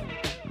Report.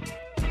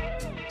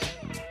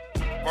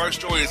 First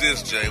story is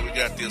this, Jay. We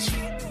got this.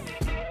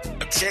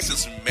 A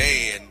Texas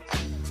man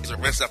is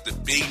arrested after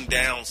beating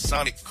down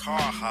Sonic car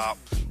hop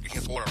in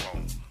his order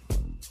room.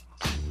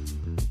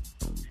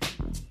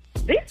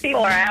 These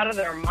people are out of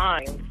their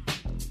minds.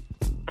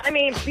 I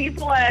mean,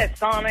 people at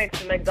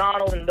Sonic's,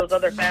 McDonald's, and those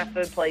other fast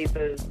food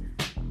places,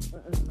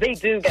 they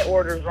do get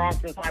orders wrong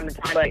from time to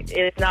time, but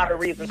it's not a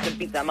reason to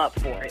beat them up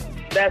for it.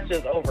 That's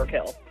just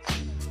overkill.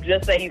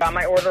 Just say, you got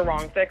my order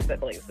wrong, fix it,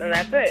 please. And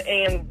that's it.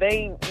 And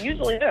they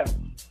usually do.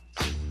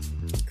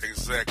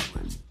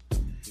 Exactly.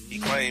 He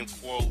claimed,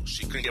 quote,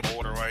 she couldn't get my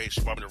order right, she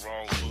brought me the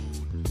wrong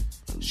food.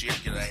 She had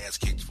to get her ass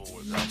kicked for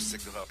it. I'm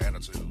sick of her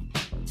attitude.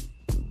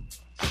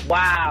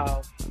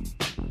 Wow.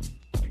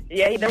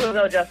 Yeah, there was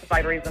no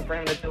justified reason for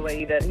him to do what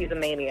he did. He's a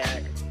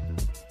maniac.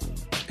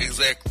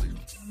 Exactly.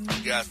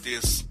 You got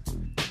this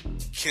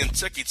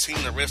Kentucky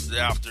teen arrested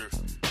after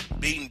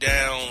beating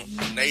down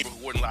a neighbor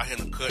who wouldn't allow him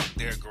to cut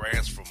their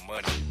grass for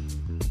money.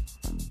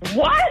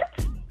 What?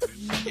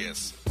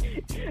 Yes.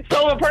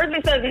 So if a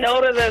person says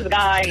no to this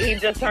guy, he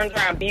just turns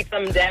around and beats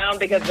them down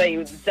because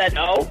they said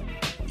no?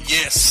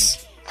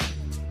 Yes.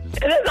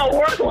 It doesn't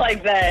work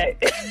like that.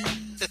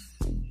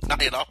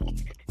 Not at all.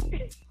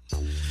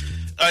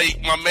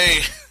 My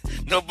man,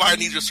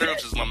 nobody needs your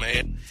services, my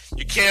man.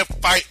 You can't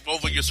fight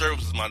over your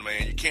services, my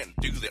man. You can't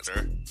do that,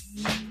 sir.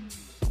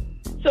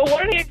 So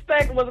what did he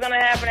expect was going to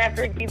happen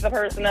after he beats the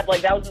person up?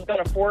 Like, that was just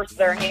going to force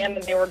their hand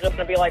and they were just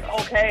going to be like,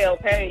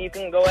 okay, you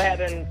can go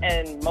ahead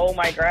and mow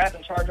my grass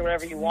and charge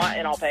whatever you want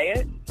and I'll pay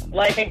it?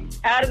 Like,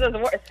 how does this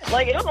work?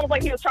 Like, it was almost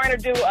like he was trying to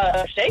do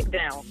a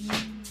shakedown.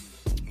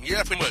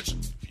 Yeah, pretty much.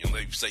 You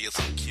say yes,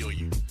 I'm going to kill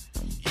you.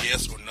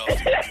 Yes or no.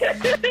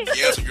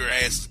 Yes or your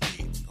ass is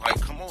beat. Like,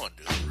 come on,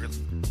 dude, really?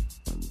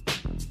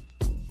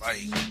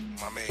 Like,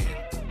 my man,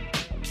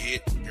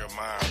 get your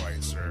mind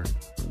right, sir.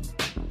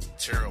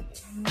 Terrible.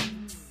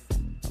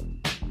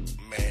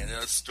 Man,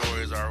 that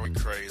story is already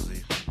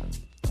crazy.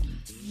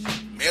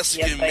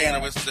 Mexican man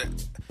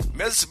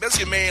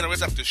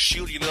arrested after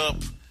shooting up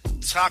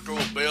Taco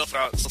Bell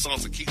for some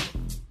tequila.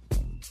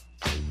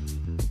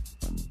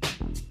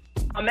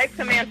 A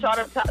Mexican man shot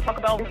up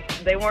Taco Bell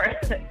because they weren't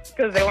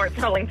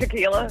selling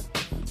tequila?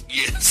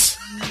 Yes.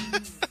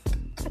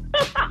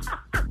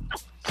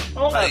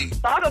 Hold on.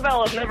 Taco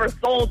Bell has never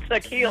sold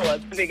tequila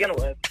to begin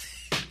with.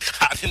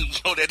 I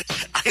didn't know that.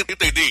 I didn't think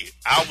they did.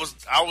 I was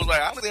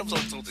like, I don't think they ever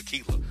sold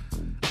tequila.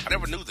 I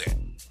never knew that.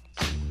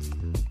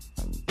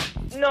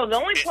 No, the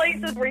only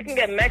places where you can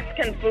get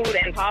Mexican food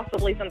and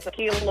possibly some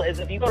tequila is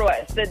if you go to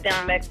a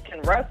sit-down Mexican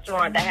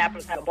restaurant that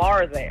happens to have a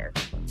bar there.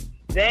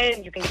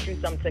 Then you can get you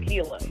some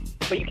tequila.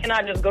 But you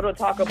cannot just go to a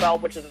Taco Bell,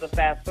 which is a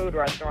fast food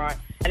restaurant,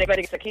 and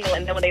everybody gets tequila,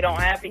 and then when they don't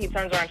have it, he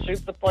turns around and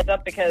shoots the place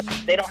up because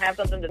they don't have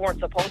something they weren't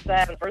supposed to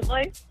have in the first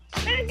place?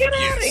 Man, get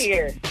out of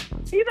here.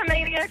 He's a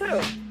maniac,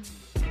 too.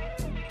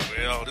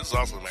 Well, this is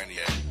also a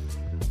maniac.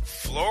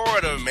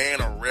 Florida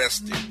man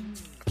arrested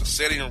after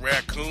setting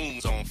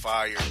raccoons on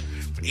fire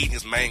for eating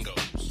his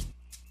mangoes.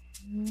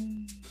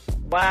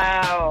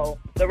 Wow.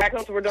 The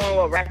raccoons were doing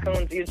what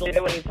raccoons usually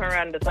do when you turn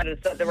around and decide to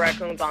set the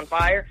raccoons on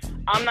fire.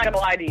 I'm not going to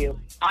lie to you.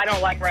 I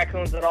don't like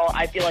raccoons at all.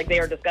 I feel like they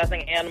are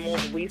disgusting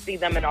animals. We see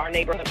them in our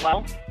neighborhood as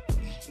well.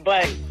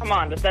 But, come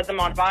on, to set them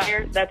on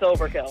fire, that's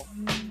overkill.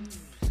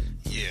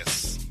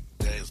 Yes,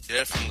 that is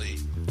definitely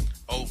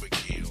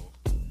overkill.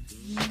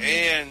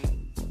 And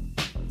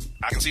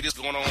I can see this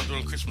going on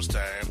during Christmas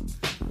time.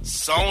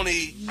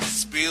 Sony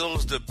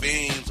spills the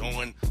beans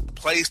on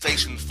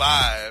PlayStation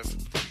 5.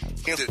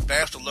 Hints at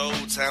faster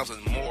load times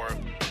and more.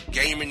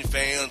 Gaming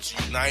fans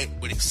unite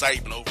with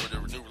excitement over the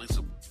new release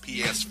of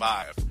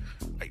PS5.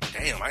 Like,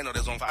 damn, I didn't know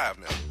that's on 5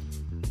 now.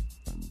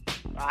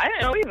 I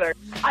didn't know either.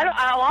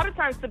 A lot of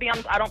times, to be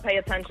honest, I don't pay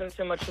attention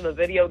too much to the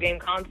video game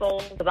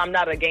console because I'm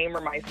not a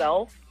gamer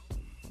myself.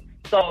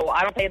 So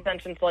I don't pay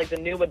attention to like the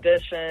new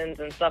editions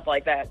and stuff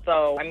like that.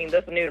 So I mean,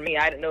 this is new to me.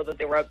 I didn't know that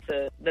they were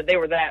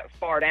that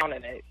far down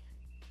in it.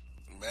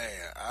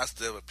 Man, I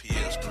still have a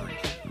PS3.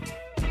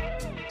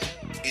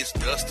 It's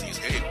dusty as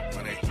hell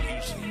when they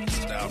using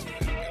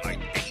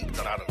 2008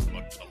 cut out of a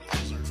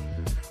loser.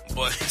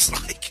 But it's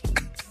like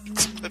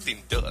it's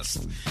flipping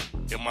dust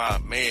in my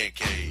man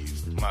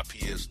cave, my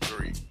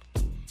PS3.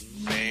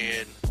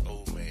 Man,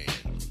 oh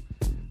man.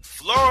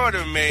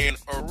 Florida man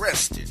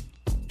arrested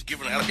to give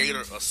an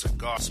alligator a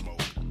cigar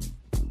smoke.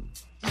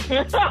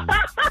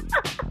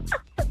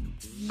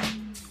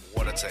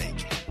 What a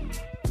take.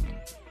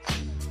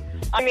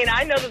 I mean,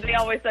 I know that they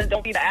always said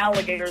don't feed the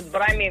alligators,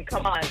 but I mean,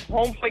 come on.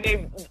 Homeboy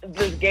gave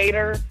this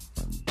gator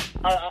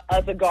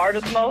a cigar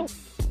to smoke.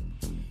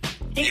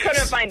 He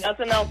couldn't find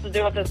nothing else to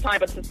do at this time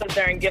but to sit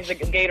there and give the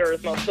gator a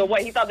smoke. So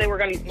what, he thought they were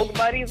going to be smoke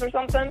buddies or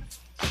something?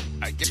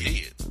 I guess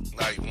he did.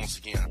 Like, once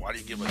again, why do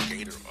you give a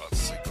gator a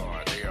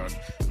cigar? They are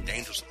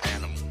dangerous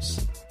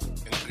animals.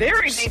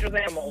 Very dangerous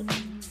animals.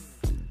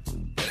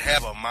 That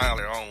have a mind of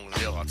their own.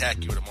 They'll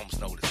attack you at a moment's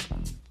notice.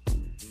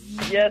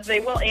 Yes, they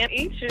will, and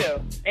eat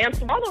you, and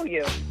swallow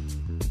you.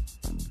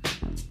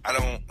 I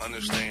don't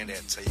understand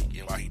that take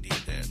and why he did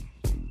that.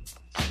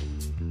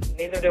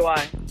 Neither do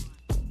I.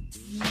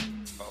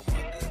 Oh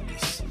my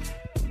goodness.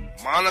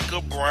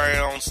 Monica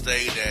Brown,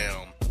 stay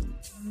down.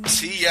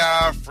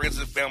 T.I., Friends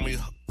and Family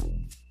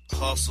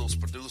Hustle's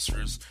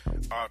producers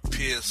are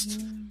pissed.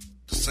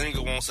 The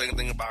singer won't say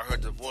anything about her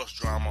divorce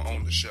drama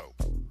on the show.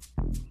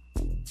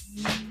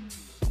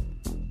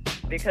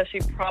 Because she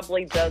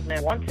probably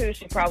doesn't want to.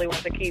 She probably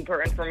wants to keep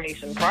her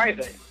information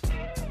private.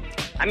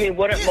 I mean,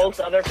 wouldn't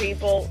most other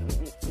people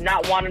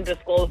not want to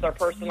disclose their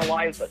personal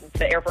lives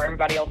to air for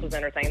everybody else's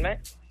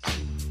entertainment?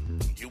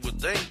 You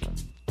would think.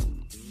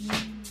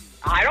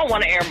 I don't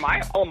want to air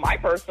my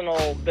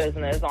personal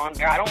business on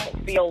there. I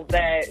don't feel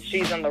that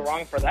she's in the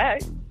wrong for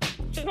that. She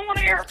doesn't want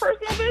to air her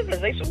personal business.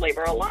 They should leave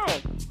her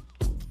alone.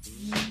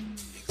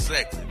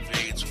 Exactly.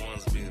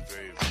 VH1's being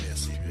very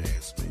messy, if you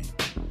ask me.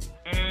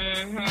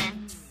 Mm-hmm.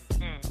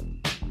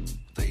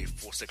 They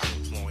forsaken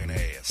employing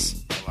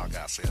ass. That's all I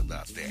gotta say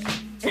about that.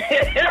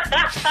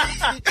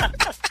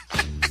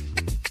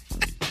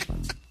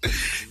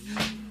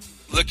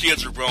 Look here,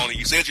 Jabroni.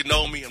 You said you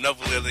know me. I'm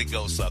never gonna let it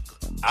go, sucker.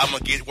 I'm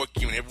gonna get work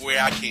you in everywhere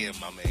I can,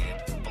 my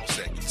man. 4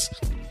 seconds.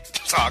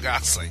 That's all I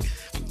gotta say.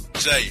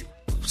 Jay,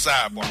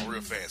 sidebar,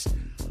 real fast.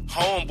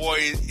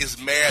 Homeboy is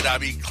mad I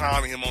be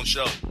clowning him on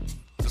show.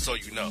 Just so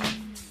you know.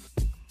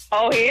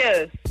 Oh, he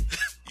is.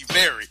 You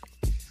very.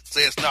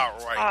 Say it's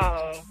not right.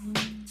 Oh.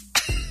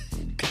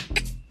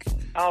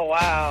 Oh,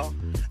 wow.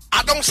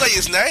 I don't say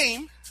his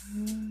name.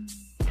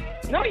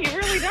 No, you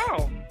really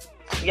don't.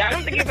 Yeah, I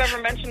don't think you've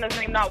ever mentioned his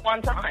name not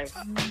one time.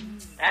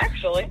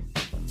 Actually.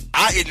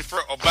 I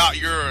infer about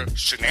your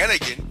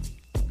shenanigan.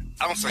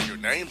 I don't say your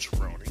name,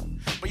 Jabroni.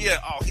 But yeah,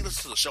 he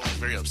listens to the show and is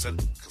very upset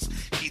because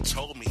he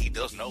told me he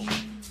does know me.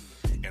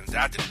 And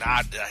I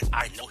denied that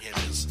I know him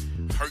is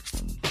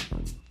hurtful.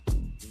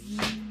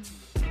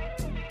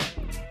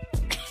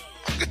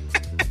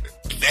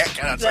 That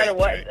kind of thing.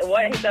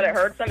 What? He said it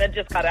hurts him? It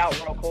just cut out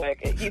real quick.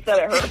 He said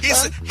it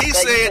hurts him? He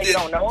said you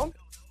don't know him?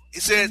 He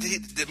said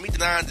that me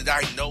denying that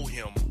I know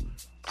him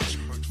is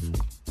hurtful.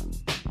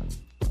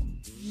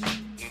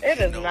 It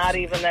is not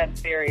even that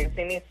serious.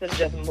 He needs to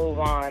just move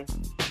on.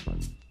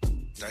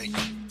 Thank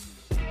you.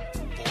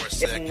 For a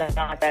second. It's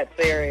not that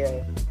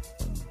serious.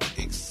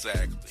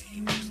 Exactly.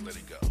 You just let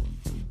it go.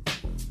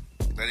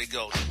 Let it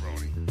go,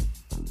 Jabroni.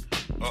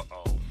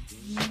 Uh-oh.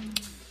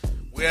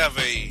 We have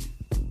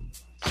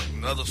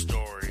another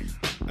story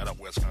out of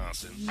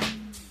Wisconsin.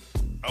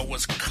 A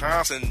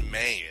Wisconsin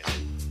man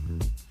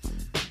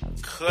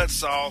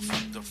cuts off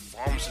the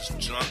pharmacist's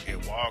junk at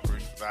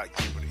Walgreens without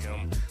giving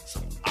him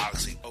some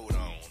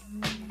oxycodone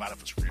without a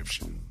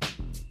prescription.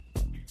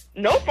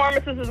 No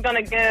pharmacist is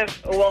going to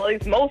give, well, at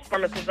least most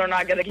pharmacists are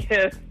not going to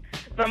give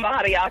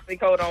somebody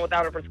oxycodone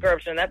without a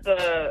prescription. That's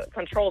a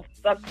controlled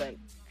substance.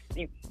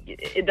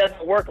 it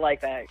doesn't work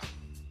like that.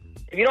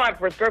 If you don't have a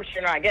prescription,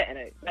 you're not getting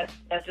it.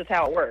 That's just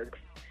how it works.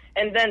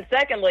 And then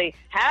secondly,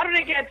 how did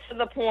it get to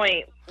the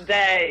point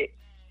that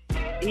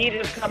he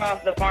just cut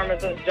off the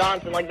pharmacist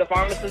Johnson? Like, the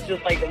pharmacist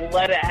just, like,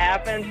 let it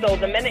happen? So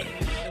the minute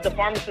the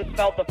pharmacist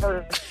felt the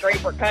first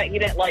draper cut, he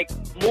didn't, like,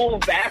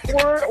 move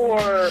backward or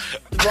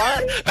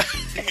run?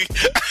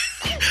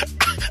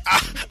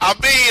 I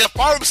mean, a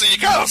pharmacy, you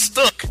kind of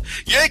stuck.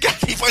 You ain't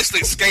got any place to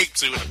escape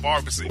to in the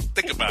pharmacy.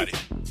 Think about it.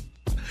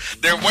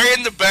 They're way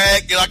in the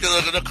back, in like a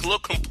little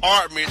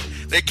compartment.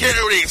 They can't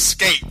really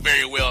escape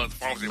very well at the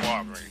pharmacy and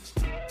Walgreens.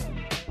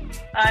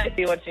 I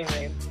see what you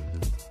mean.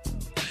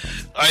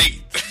 Like,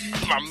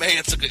 my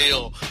man took an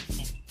L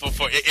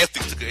for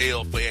ethics, took an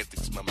L for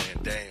ethics, my man.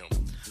 Damn.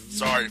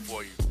 Sorry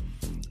for you.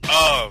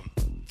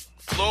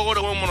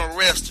 Florida woman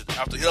arrested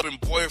after helping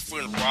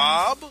boyfriend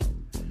rob,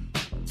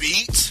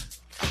 beat,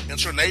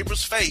 into her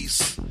neighbor's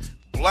face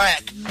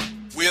black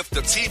with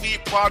the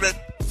TV product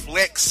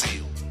Flex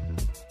Seal.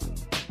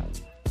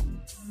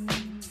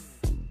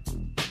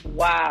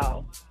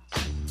 Wow.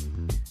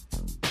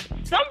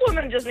 Some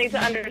women just need to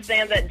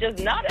understand that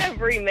just not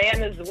every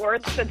man is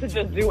worth it to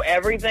just do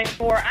everything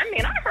for. I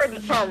mean, I heard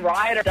the term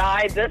ride or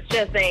die. This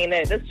just ain't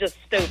it. This just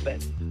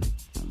stupid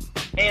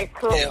and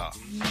cruel. Yeah.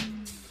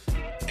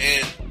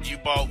 And you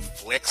bought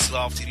Flex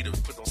off TV to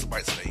put on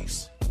somebody's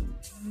face.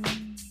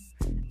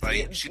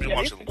 Like, she didn't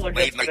watch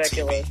late night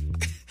TV.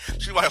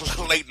 She watched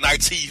late night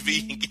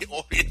TV and get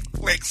ordered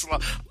Flex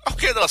off.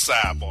 Okay, another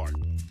sidebar.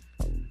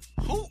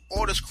 Who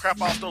orders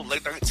crap off those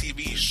late night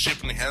TV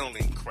shipping and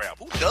handling crap?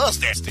 Who does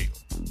that still?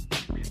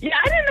 Yeah,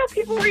 I didn't know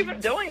people were even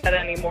doing that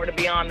anymore, to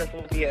be honest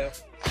with you.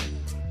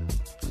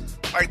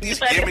 Like, these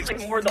gimmicks. It's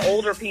like more the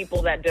older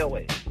people that do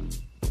it.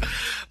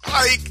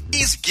 Like,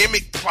 these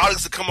gimmick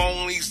products that come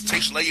on these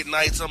takes late at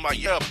night, talking about,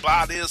 yeah,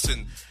 buy this,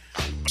 and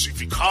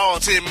if you call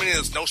in 10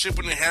 minutes, no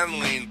shipping and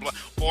handling, blah,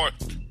 or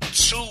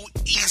 2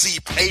 easy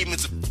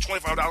payments of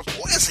 $25.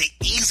 What does an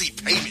easy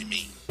payment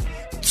mean?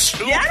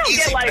 Yeah, I don't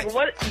get, like,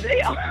 what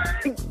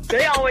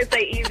they always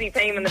say easy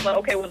payment. It's like,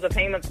 okay, was the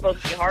payment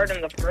supposed to be hard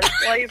in the first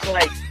place?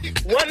 Like,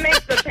 what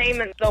makes the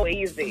payment so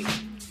easy?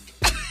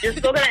 You're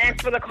still going to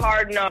ask for the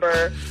card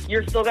number.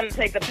 You're still going to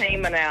take the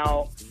payment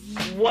out.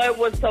 What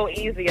was so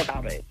easy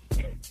about it?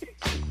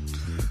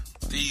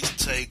 These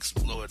takes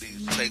are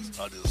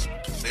just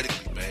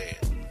pathetically bad.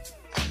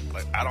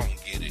 Like, I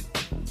don't get it.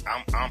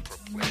 I'm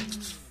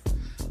perplexed.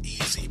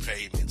 Easy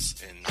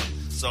payments. And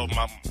so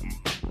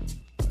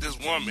this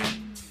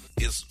woman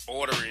is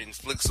ordering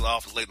Flex Seal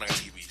off the late night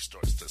TV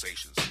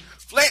stations.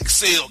 Flex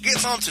Seal, get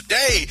some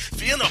today.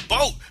 If you're in a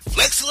boat,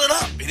 Flex Seal it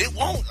up, and it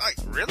won't. Like,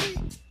 really?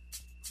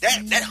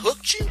 That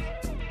hooked you?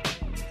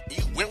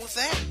 You went with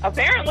that?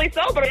 Apparently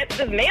so, but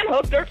this man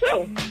hooked her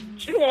too.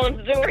 She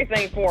wanted to do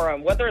everything for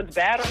him, whether it's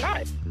bad or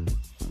not.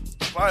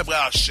 Probably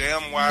about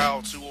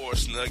ShamWow, 2 or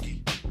Snuggie.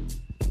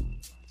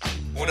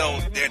 Or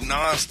that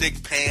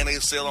non-stick pan they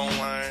sell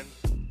online.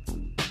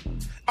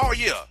 Oh,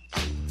 yeah.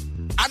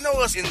 I know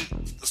it's in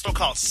the store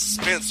called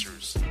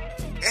Spencer's.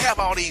 They have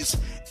all these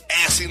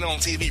as-seen on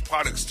TV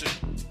products, too.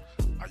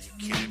 Are you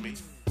kidding me?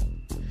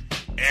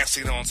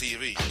 As-seen on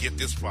TV. Get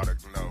this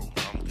product. No,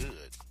 I'm good.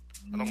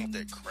 I don't want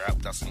that crap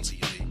that's on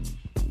TV.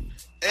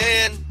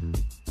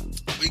 And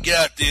we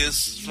got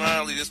this.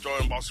 Finally, this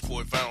story in Boston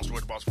Report. Final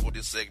story in Boston Report,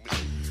 this segment.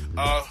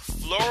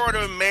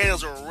 Florida man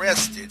is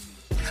arrested.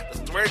 The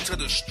threat to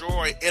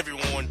destroy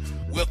everyone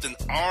with an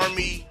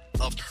army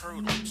of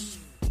turtles.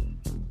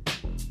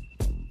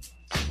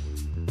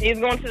 He's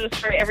going to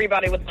destroy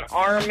everybody with an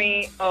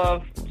army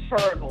of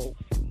turtles.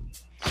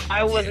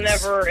 I was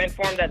never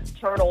informed that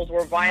turtles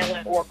were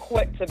violent or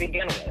quick to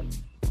begin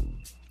with.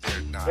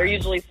 They're not. They're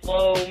usually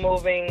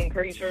slow-moving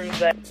creatures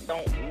that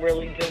don't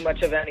really do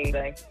much of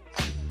anything.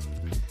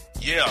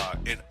 Yeah,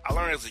 and I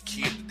learned as a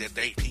kid that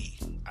they pee.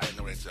 I didn't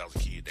know that until I was a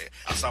kid. That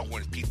I saw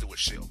one pee through a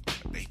shell.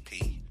 They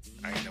pee.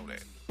 I didn't know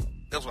that.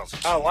 That's what I was a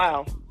kid. Oh,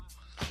 wow.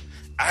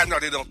 I had no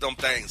idea them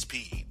things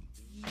peed.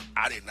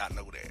 I did not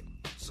know that.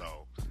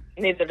 So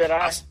neither did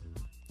I.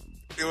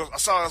 I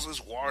saw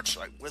this watch,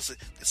 like, what's it?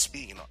 It's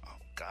pee. You know, oh,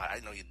 God, I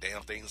didn't know your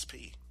damn things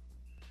pee.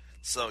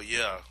 So,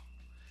 yeah.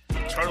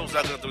 Turtles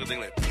not going to do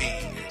anything like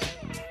pee.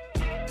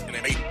 And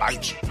they may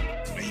bite you.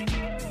 Maybe.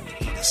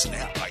 They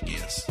snap, I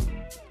guess.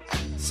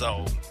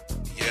 So,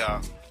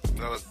 yeah.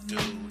 Another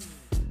dude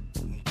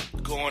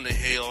going to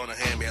hell in a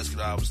handbasket,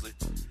 obviously.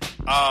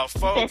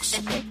 Folks,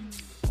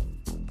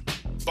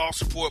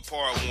 Boss Report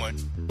Part 1.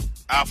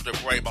 After the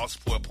break, Boss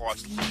Report Part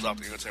 2 lose off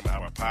the entertainment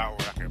hour power.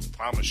 I can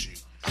promise you,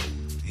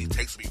 it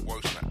takes to be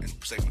worse in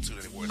segment 2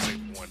 than it was in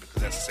segment 1,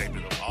 because that's the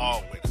segment of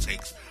all way it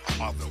takes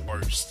off the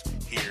worst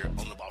here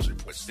on the Boss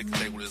Report. Stick and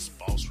stay with this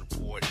Boss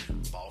Report,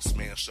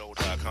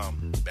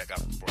 BossmanShow.com. Back out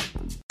the break.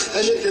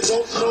 And if you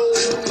don't know,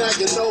 now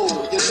you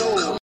know, you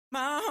know.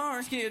 My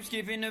heart skips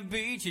skipping the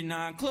beat. You're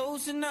not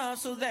close enough,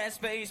 so that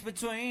space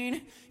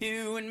between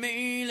you and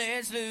me,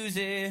 let's lose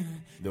it.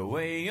 The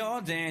way you're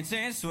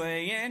dancing,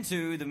 swaying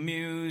to the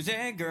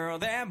music, girl,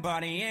 that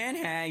body and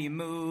how you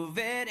move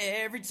it.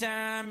 Every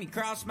time you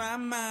cross my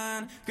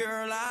mind,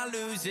 girl, I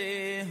lose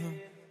it.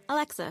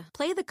 Alexa,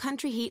 play the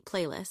Country Heat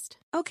playlist.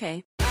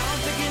 Okay.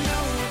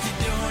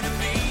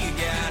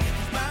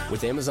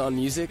 With Amazon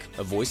Music,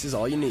 a voice is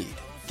all you need.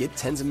 Get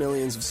tens of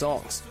millions of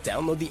songs.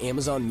 Download the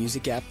Amazon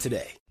Music app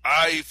today. All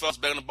right, folks,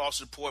 back on the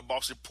Boss Report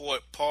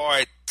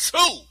Part 2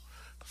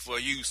 for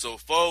you. So,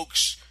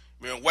 folks,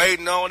 been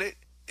waiting on it.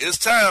 It's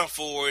time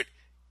for it.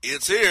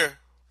 It's here.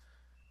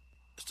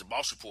 It's the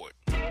Boss Report.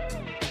 All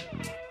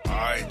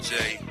right,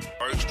 Jay.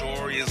 First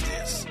story is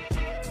this.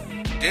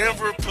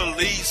 Denver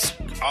police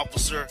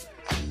officer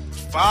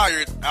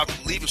fired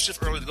after leaving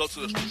shift early to go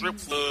to a strip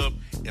club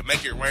and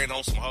make it rain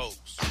on some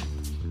hoes.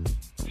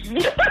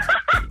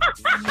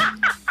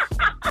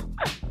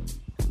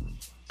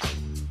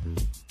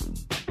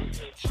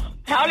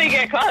 How did he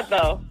get caught,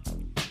 though?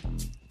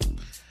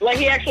 Like,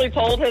 he actually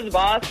told his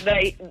boss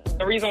that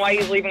the reason why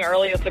he's leaving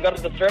early is to go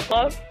to the strip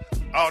club?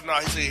 Oh, no,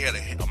 he said he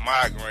had a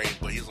migraine,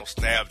 but he's on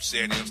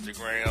Snapchat,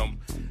 Instagram,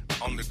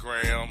 on the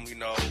gram, you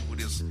know,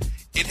 with his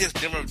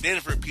Denver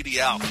PD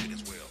outfit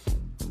as well.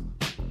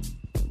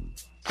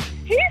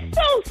 He's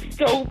so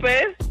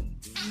stupid.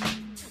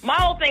 My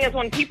whole thing is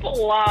when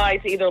people lie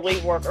to either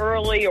leave work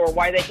early or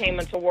why they came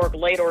into work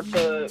late or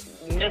to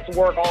miss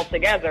work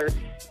altogether,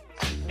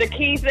 the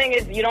key thing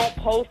is you don't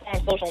post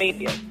on social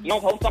media. You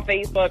don't post on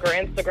Facebook or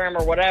Instagram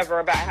or whatever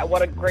about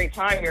what a great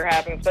time you're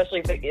having,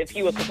 especially if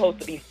he was supposed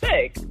to be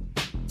sick.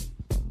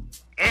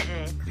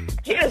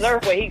 He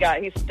deserves what he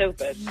got. He's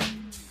stupid.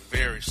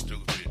 Very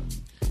stupid.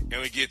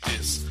 And we get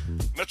this.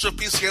 Metro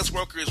PCS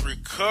worker is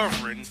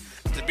recovering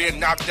after being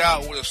knocked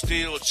out with a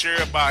steel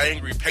chair by an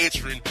angry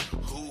patron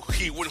who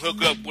he wouldn't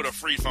hook up with a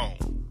free phone.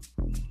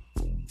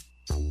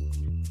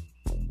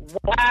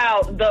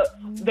 Wow,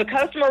 the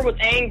customer was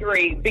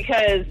angry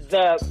because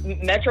the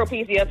Metro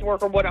PCS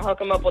worker wouldn't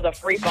hook him up with a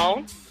free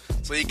phone.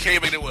 So he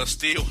came in with a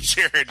steel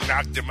chair and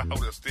knocked him out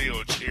with a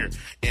steel chair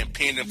and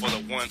pinned him for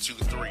the 1, 2,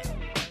 3.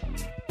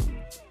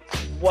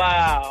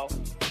 Wow.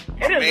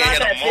 It is not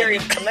that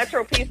serious. The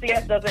Metro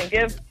PCS doesn't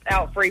give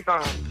out free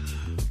phones.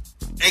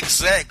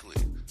 Exactly.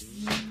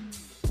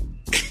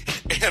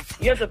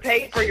 You have to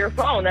pay for your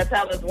phone. That's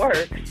how this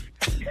works.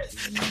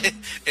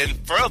 And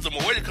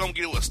furthermore, where did you come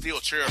get a steel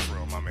chair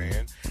from, my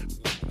man?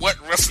 What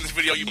wrestling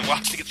video you been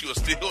watching to get you a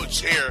steel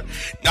chair,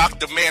 knock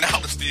the man out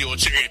of the steel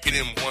chair, and pin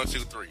him 1, 2,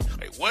 3?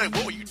 Like,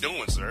 what were you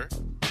doing, sir?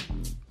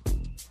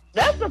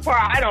 That's the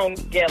part I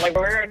don't get. Like,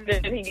 where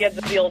did he get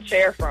the steel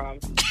chair from?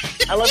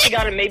 Unless he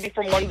got it maybe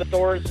from one of the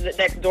stores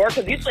next door,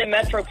 because usually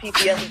Metro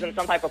PCS is in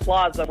some type of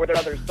plaza where there's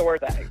other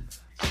stores at.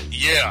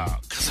 Yeah,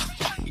 because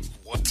I'm like,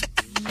 what?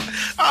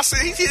 I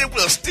said, he hit him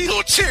with a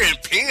steel chair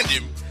and pinned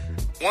him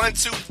 1,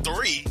 2,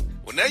 3.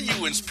 Well, now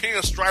you in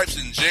pinstripes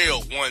in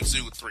jail 1,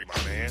 2, 3,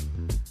 my man.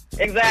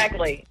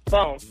 Exactly.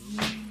 Boom.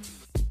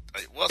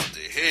 Like, what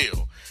the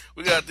hell?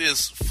 We got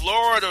this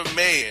Florida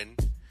man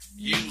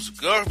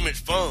used government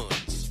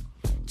funds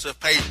to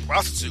pay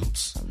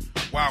prostitutes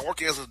while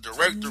working as a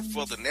director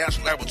for the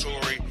National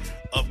Laboratory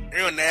of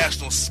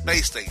International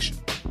Space Station.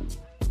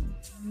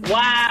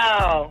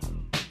 Wow.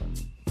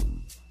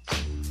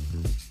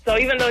 So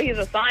even though he's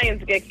a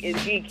science geek,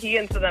 he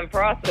into them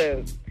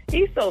prostitutes.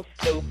 He's so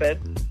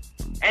stupid.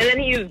 And then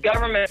he used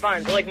government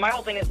funds. Like, my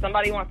whole thing is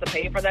somebody wants to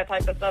pay for that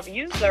type of stuff,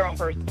 use their own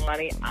personal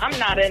money. I'm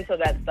not into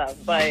that stuff,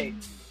 but,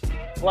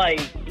 like,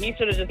 he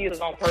should have just used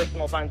his own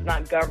personal funds,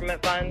 not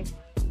government funds.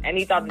 And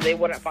he thought that they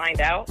wouldn't find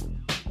out.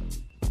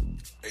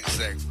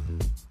 Exactly.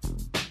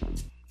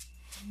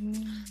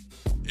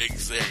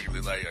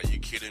 Exactly. Like, are you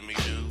kidding me,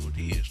 dude?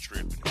 He is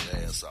tripping his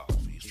ass off.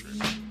 He's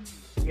tripping.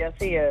 Yes,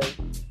 he is.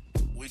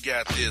 We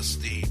got this,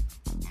 the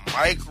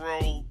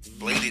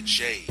micro-bladed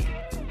shave.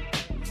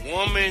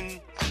 Woman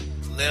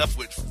left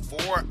with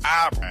 4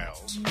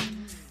 eyebrows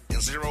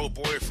and 0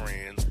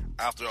 boyfriends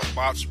after a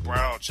botched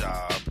brow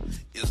job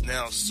is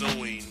now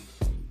suing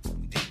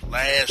the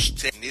lash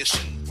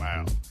technician,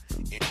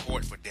 in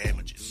court for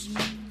damages.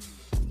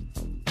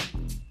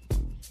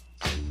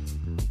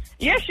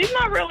 Yeah, she's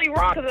not really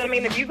wrong. Because, I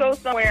mean, if you go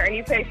somewhere and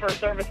you pay for a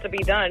service to be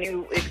done,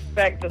 you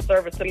expect the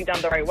service to be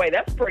done the right way.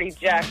 That's pretty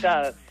jacked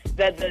up.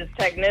 That this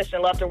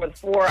technician left her with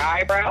 4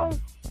 eyebrows.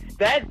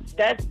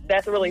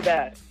 That's really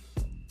bad.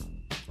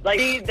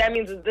 Like, that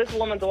means that this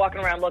woman's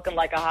walking around looking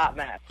like a hot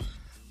mess.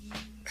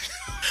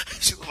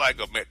 She look like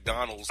a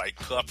McDonald's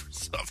cup or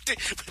something.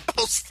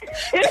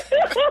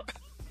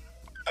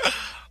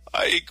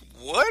 Like,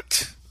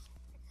 what?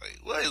 Like,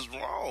 what is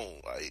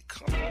wrong? Like,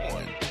 come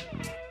on.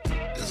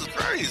 This is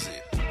crazy.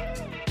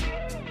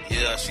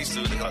 Yeah, she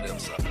sued the hell out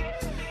of something.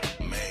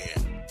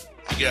 Man,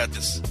 you got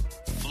this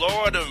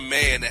Florida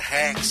man that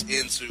hacks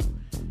into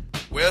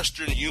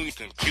Western Union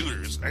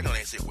computers. I know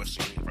they said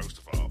Western Union first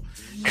of all,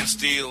 and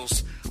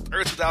steals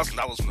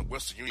 $32,000 from the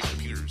Western Union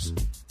computers.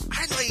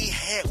 I didn't know he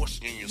had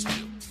Western Union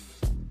still.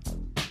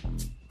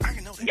 I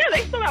didn't know that. Yeah,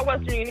 they still got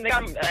Western Union. They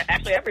got them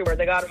actually everywhere.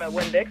 They got them at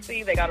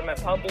Winn-Dixie. They got them at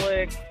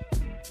Publix.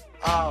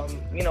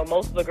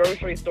 Most of the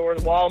grocery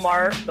stores,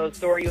 Walmart, those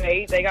stores you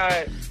hate, they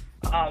got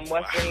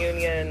Western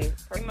Union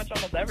pretty much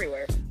almost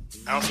everywhere.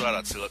 I'm so out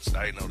of touch.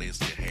 I didn't know they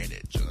still had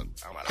that junk.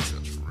 I'm out of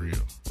touch for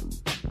real.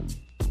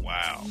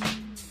 Wow.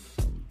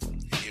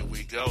 Yeah,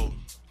 go.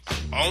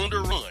 On the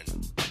run.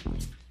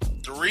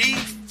 3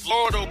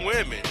 Florida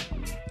women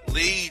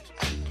lead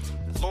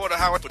Florida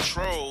Highway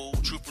Patrol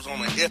troopers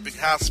on an epic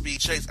high-speed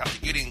chase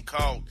after getting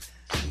caught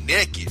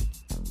naked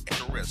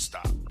at a rest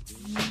stop.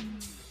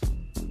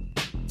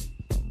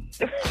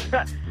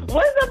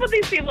 What's up with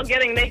these people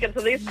getting naked?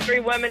 So these 3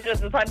 women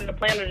just decided to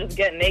plan to just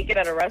get naked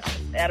at a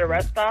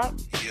rest stop?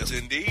 Yes,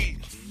 indeed.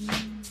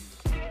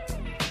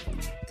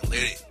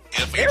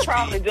 They're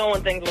probably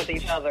doing things with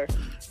each other.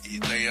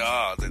 They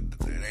are.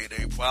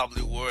 They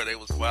probably were. They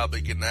was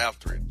probably getting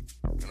after it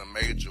in a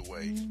major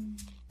way.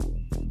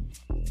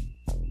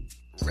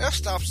 Rest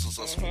stops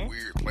are some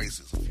weird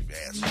places, if you've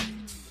asked me.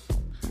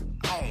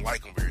 I don't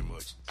like them very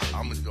much.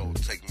 I'm going to go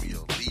take me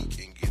a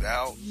leak and get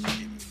out, get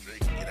me a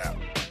drink and get out.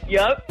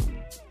 Yep.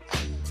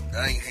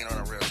 I ain't hanging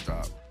on a rest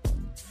stop.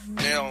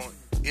 Now,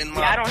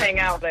 I don't hang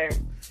out there.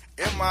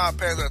 In my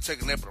past, I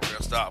take a nap at a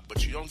rest stop,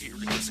 but you don't get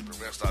really good sleep at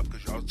a rest stop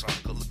because you're always trying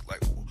to go look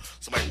like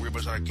somebody weird,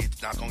 but trying to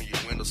knock on your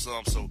window or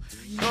something. So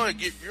you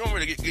don't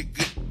really get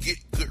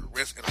good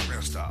rest at a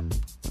rest stop. I'm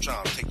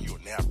trying to take you a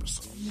nap or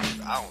something.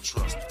 I don't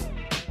trust them.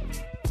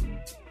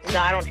 No,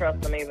 I don't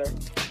trust them either.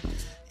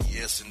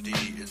 Yes,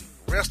 indeed. And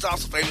rest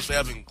stops are famous for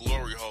having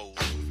glory holes.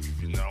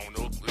 You know,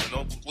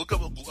 look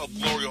up what a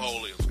glory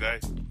hole is, okay?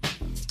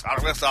 Our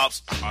rest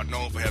stops are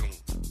known for having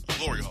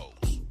glory holes.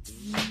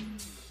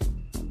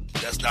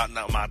 That's not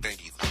my thing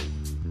either.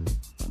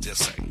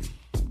 Just saying.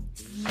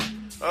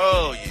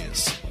 Oh,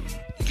 yes.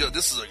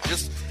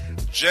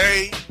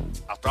 Jay,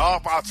 after all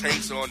of our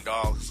takes on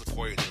dogs, this is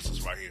poetic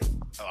justice right here.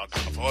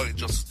 Poetic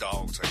justice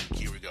dog take.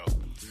 Here we go.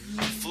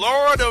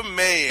 Florida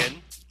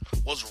man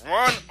was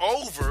run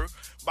over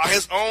by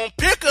his own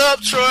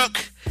pickup truck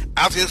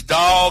after his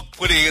dog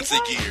put it into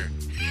gear.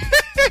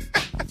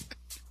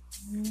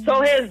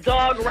 So his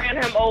dog ran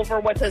him over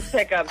with his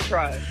pickup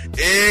truck.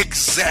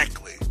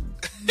 Exactly.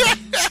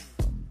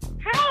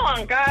 How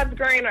on God's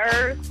green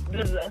earth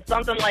does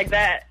something like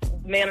that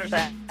manage to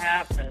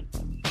happen?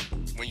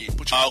 When you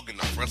put your dog in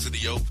the front of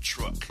your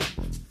truck.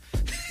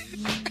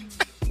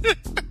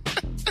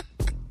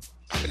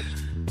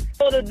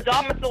 So the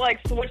dog must have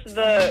switched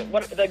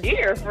the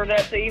gear for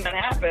that to even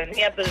happen.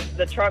 He had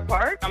the truck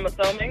parked, I'm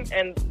assuming,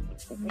 and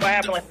what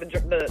happened?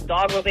 The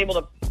dog was able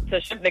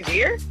to shift the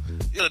gear?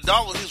 Yeah, the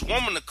dog was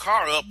warming the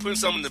car up, putting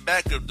something in the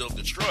back of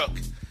the truck.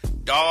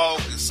 Dog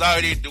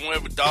excited, doing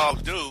whatever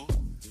dogs do.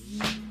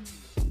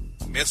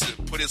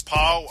 Put his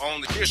paw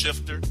on the gear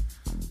shifter,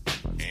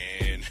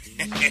 and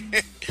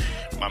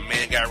my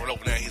man got run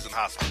over there. He's in the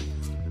hospital.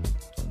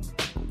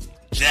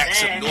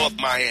 Jackson, North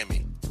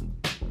Miami.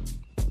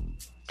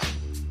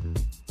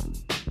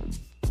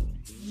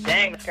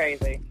 Dang, that's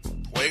crazy.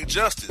 Poetic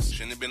justice.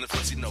 Shouldn't have been in the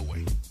front seat, no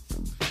way.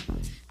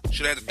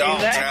 Should have had the dog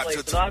exactly. tied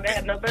to the dog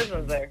had no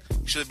business there.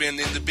 Should have been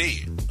in the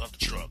bed of the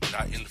truck,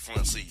 not in the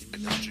front seat.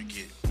 That's what you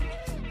get.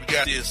 We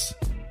got this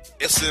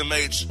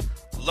SMH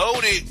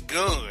loaded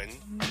gun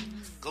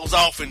goes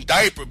off in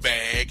diaper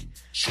bag,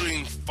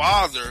 shooting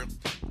father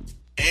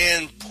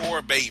and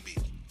poor baby.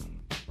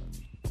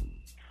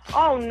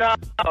 Oh no.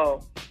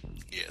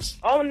 Yes.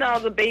 Oh no,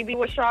 the baby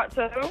was shot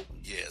too?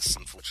 Yes,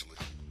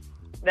 unfortunately.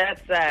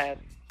 That's sad.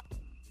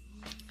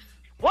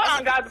 What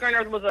on God's green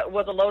earth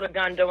was a loaded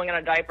gun doing in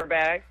a diaper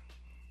bag?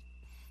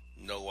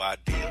 No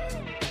idea.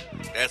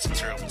 That's a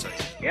terrible take.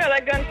 Yeah,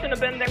 that gun shouldn't have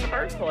been there in the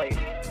first place.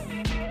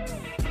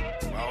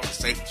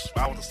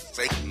 Why was the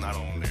safety not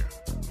on there?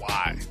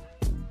 Why?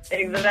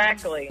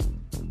 Exactly.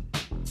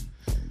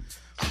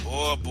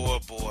 Boy.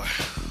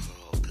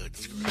 Oh,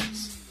 goodness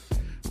gracious.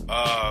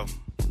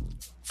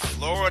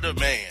 Florida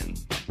man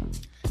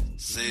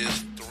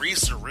says 3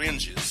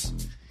 syringes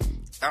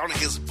found in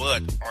his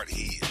butt aren't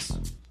his.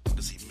 What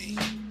does he mean?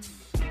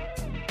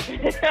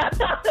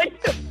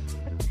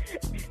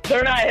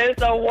 They're not his,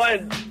 so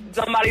what?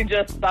 Somebody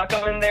just stuck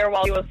them in there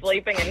while he was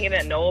sleeping and he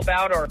didn't know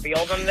about or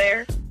feel them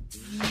there?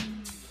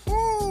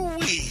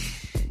 Ooh-wee.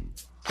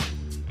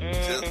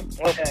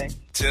 Okay.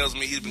 Tells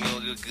me he's been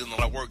getting a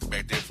lot of work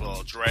back there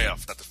for a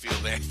draft, not to feel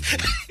that.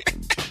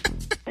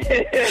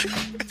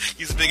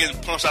 He's been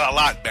getting punched out a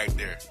lot back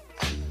there.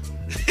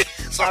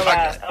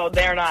 Oh,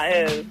 they're not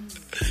his.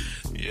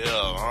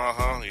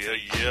 Yeah,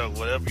 yeah,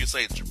 whatever you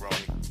say,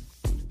 Jabroni.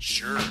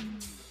 Sure.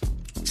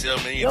 Tell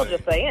me anything. He'll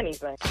just say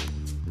anything.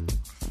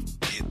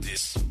 Get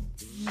this.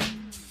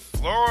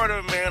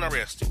 Florida man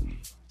arrested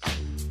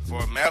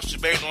for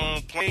masturbating on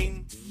a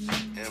plane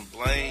and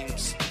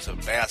blames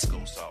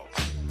Tabasco sauce.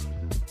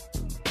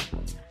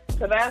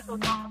 Tabasco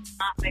sauce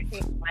not make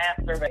people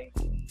masturbate.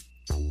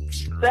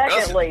 Sure.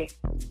 Secondly,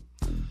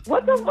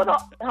 what's up with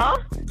all, huh?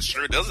 It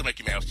sure doesn't make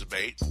you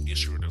masturbate. It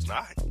sure does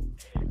not.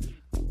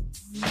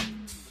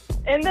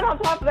 And then on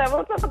top of that,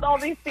 what's up with all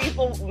these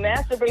people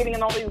masturbating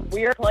in all these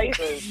weird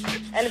places?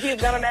 And if he's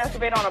gonna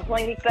masturbate on a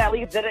plane, he could at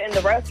least did it in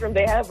the restroom.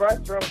 They have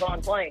restrooms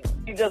on planes.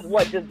 He just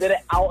did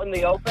it out in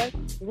the open?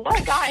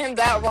 What got him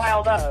that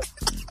riled up?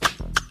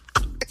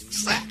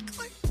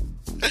 Exactly.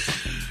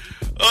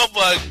 Oh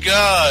my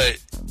God.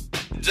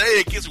 Jay,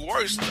 it gets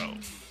worse though.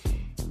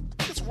 It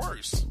gets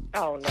worse.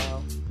 Oh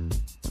no.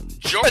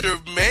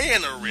 Georgia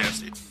man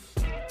arrested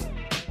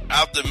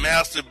after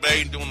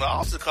masturbating during the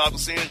altar call and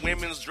seeing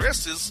women's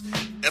dresses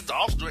at the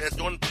altar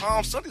during the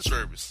Palm Sunday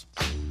service.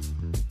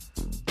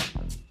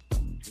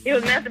 He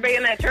was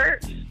masturbating at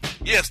church?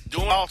 Yes,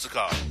 during the altar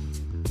call.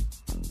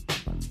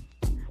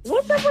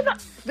 What's up with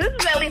the... This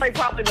is at least like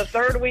probably the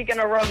third week in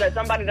a row that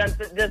somebody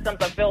did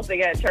something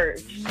filthy at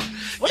church.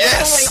 What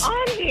is going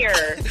on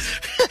here?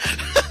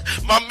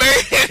 My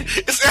man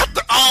is at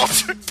the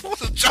altar.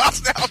 What's the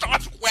Johnson out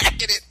starts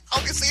whacking it? I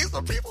can see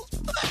some people.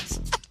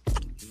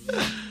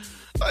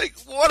 Like,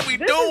 what are we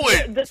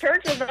doing? The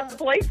church is not the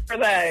place for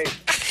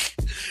that.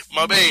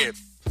 My man,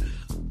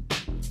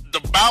 the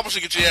Bible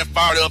should get your head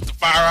fired up to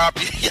fire up.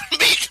 You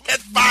get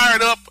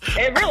fired up.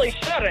 It really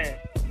shouldn't.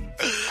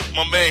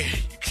 My man,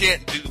 you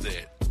can't do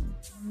that.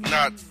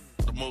 Not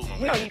the move.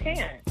 No, you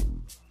can't.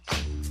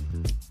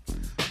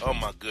 Oh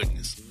my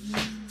goodness.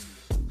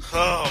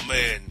 Oh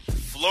man.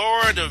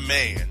 Florida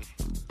man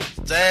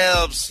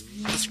stabs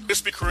his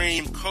Krispy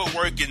Kreme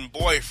co-working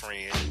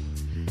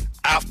boyfriend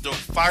after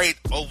fight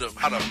over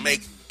how to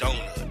make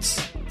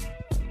donuts.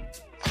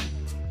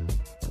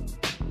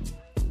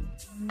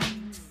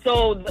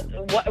 So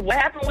what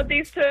happened with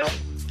these two?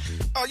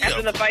 Oh yeah.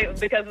 After the fight,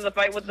 because of the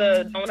fight with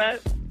the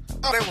donuts?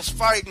 Oh, they was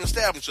fighting and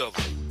stabbing each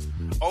other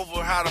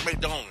over how to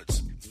make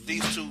donuts.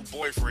 These two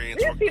boyfriends.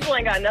 These people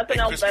ain't got nothing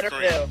else better to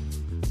do.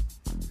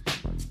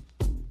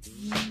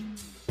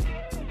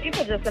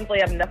 People just simply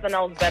have nothing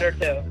else better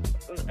to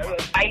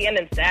fighting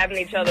and stabbing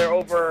each other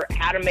over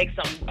how to make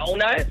some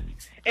donuts.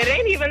 It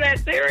ain't even that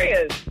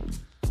serious.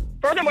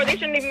 Furthermore, they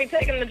shouldn't even be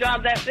taking the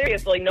job that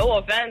seriously. No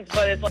offense,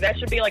 but it's like that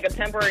should be like a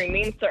temporary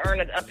means to earn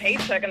a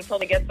paycheck until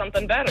they get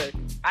something better.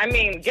 I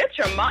mean, get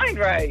your mind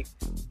right.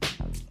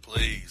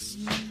 Please.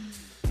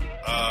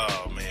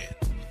 Oh, man.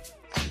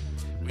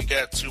 We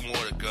got 2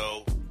 more to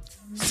go.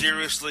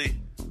 Seriously,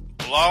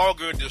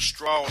 blogger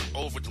distraught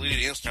over deleted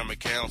Instagram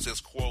account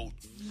says, quote,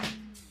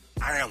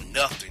 I am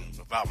nothing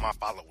without my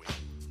following.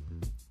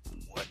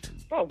 What?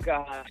 Oh,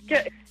 God.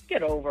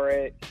 Get over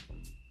it.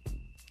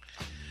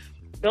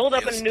 Build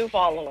up a new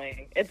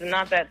following. It's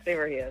not that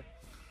serious.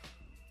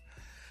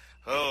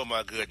 Oh,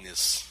 my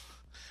goodness.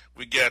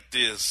 We got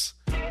this.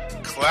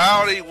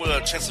 Cloudy with a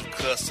chance of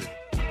cussing.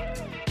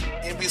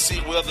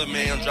 NBC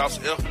weatherman drops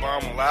an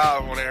F-bomb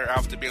live on air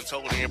after being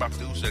told by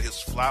producers that his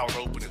flowers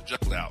open and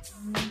jumped out.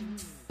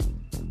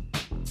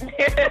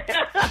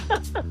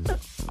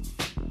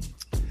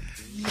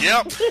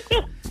 Yep.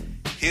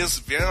 His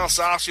Vienna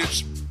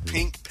sausage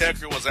pink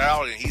pecker was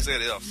out and he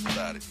said F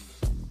about it.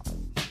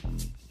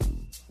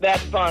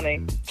 That's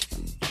funny.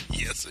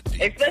 Yes, it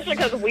did. Especially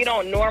because we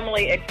don't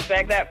normally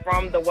expect that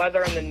from the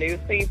weather and the news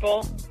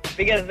people,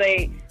 because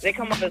they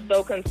come off as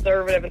so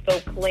conservative and so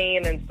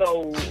clean and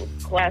so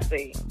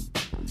classy.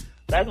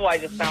 That's why I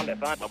just found it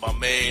funny. But my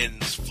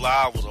man's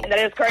flower was open. And that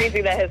is crazy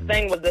that his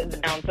thing was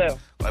down too.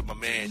 Like my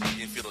man,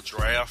 you didn't feel a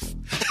draft.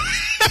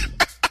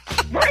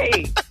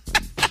 Right.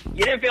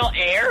 You didn't feel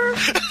air?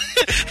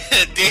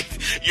 And then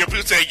your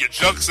people say your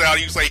junk's out,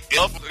 you say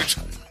F.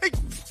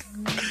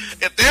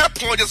 At that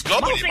point, just go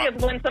with it. The thing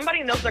is, when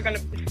somebody knows they're going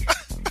to...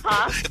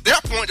 Huh? At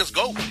that point, just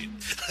go with it.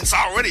 It's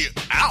already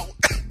out.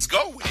 Let's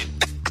go with it.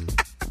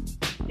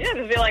 Yeah,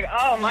 just be like,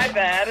 oh, my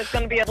bad. It's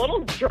going to be a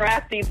little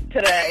drafty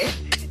today.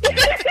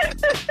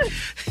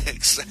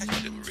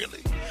 Exactly,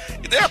 really.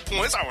 At that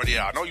point, it's already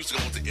out. I know you used to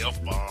go with the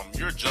F-bomb.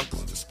 Your junk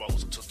is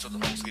disposed to the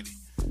whole city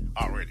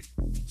already.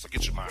 So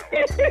get your mind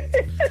right.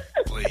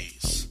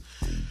 Please.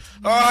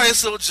 All right,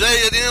 so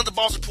Jay, at the end of the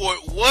Boss Report,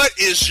 what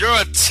is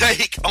your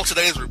take on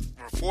today's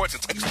reports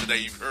and takes today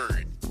you've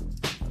heard?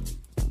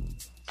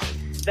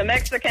 The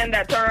Mexican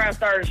that turned around and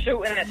started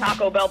shooting at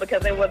Taco Bell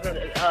because they wasn't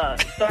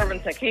serving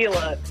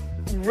tequila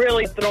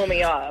really threw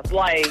me off.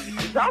 Like,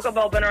 Taco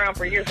Bell been around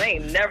for years. They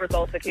ain't never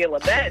sold tequila.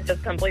 That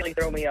just completely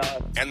threw me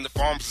off. And the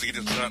pharmacy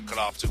getting his junk cut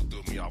off, too,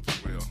 threw me off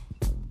as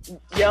well.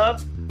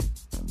 Yup.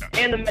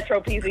 And the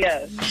Metro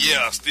PCS.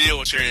 Yeah,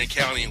 still Cherry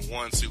County in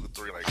 1, 2,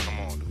 3. Like, come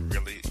on, dude,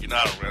 really? You're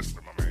not a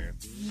wrestler, my man.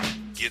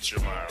 Get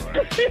your mind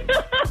right.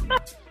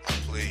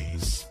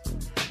 Please.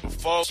 Well,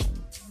 folks,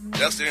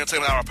 that's the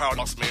Entertainment Hour Power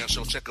Bossman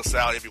Show. Check us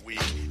out every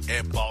week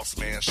at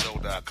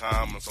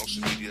bossmanshow.com on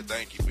social media.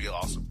 Thank you for your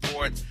awesome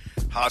support.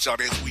 Holla y'all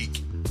next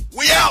week.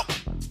 We out!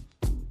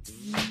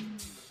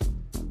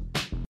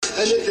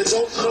 And if you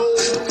don't know,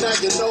 now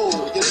you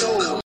know, you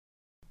know.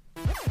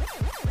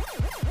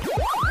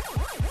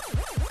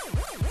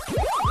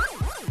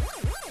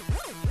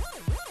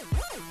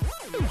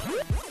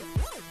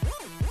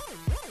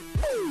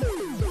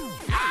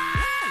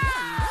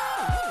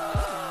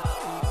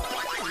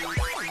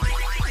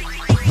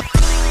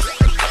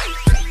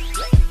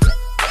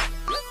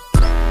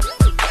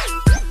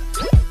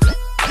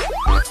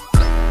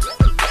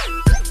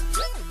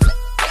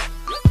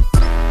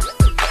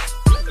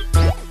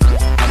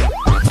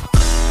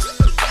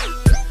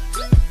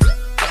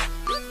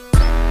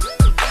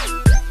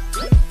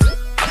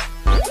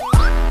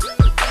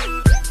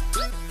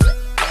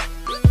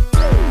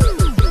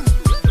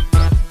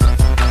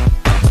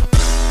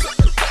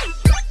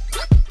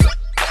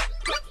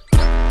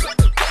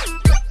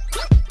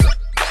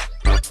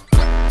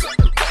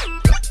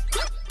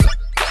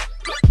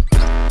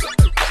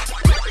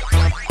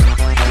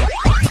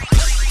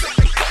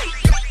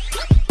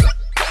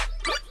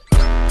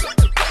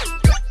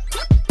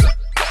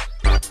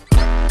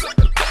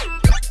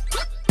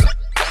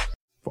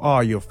 For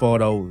all your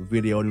photo,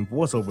 video, and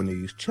voiceover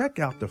needs, check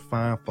out the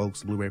fine folks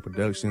at Blueberry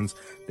Productions.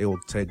 They will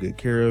take good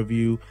care of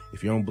you.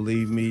 If you don't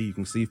believe me, you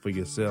can see for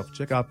yourself.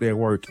 Check out their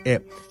work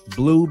at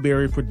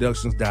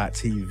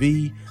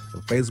blueberryproductions.tv,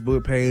 the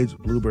Facebook page,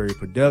 Blueberry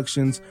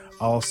Productions,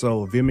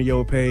 also a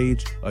Vimeo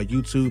page, a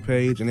YouTube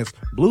page, and it's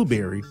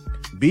Blueberry,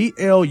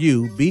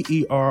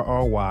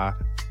 BLUBERRY,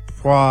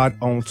 Prod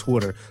on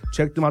Twitter.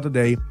 Check them out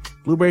today.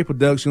 Blueberry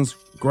Productions,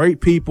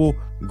 great people,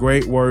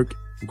 great work,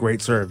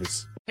 great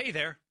service. Hey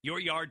there, your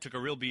yard took a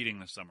real beating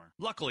this summer.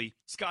 Luckily,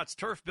 Scott's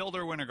Turf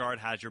Builder Winter Guard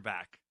has your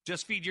back.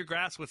 Just feed your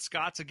grass with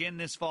Scott's again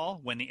this fall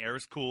when the air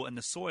is cool and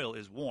the soil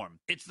is warm.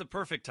 It's the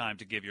perfect time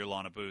to give your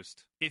lawn a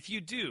boost. If you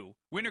do,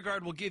 Winter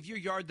Guard will give your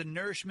yard the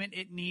nourishment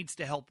it needs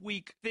to help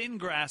weak, thin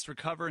grass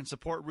recover and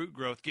support root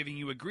growth, giving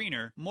you a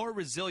greener, more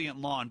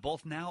resilient lawn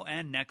both now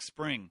and next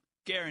spring.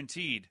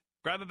 Guaranteed.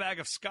 Grab a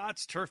bag of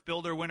Scott's Turf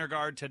Builder Winter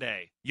Guard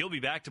today. You'll be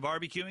back to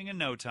barbecuing in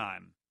no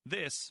time.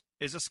 This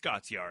is a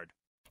Scott's Yard.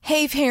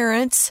 Hey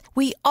parents,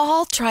 we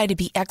all try to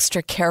be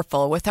extra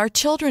careful with our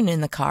children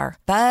in the car,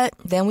 but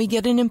then we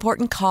get an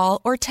important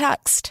call or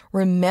text.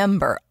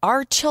 Remember,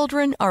 our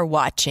children are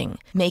watching.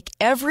 Make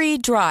every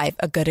drive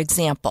a good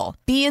example.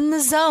 Be in the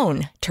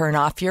zone. Turn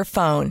off your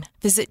phone.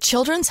 Visit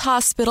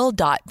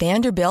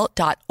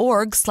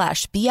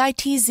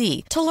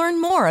childrenshospital.vanderbilt.org/BITZ to learn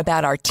more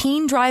about our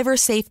teen driver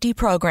safety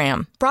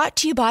program. Brought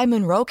to you by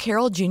Monroe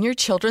Carroll Jr.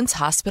 Children's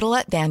Hospital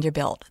at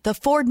Vanderbilt, the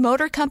Ford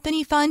Motor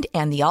Company Fund,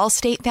 and the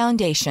Allstate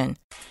Foundation.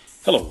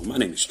 Hello, my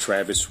name is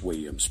Travis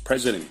Williams,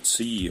 President and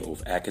CEO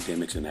of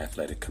Academics and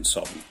Athletic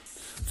Consulting,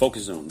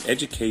 focusing on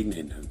educating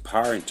and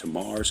empowering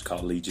tomorrow's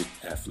collegiate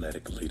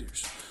athletic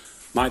leaders.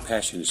 My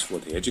passion is for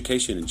the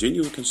education and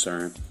genuine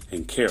concern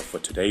and care for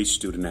today's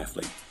student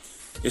athlete.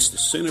 It's the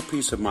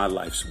centerpiece of my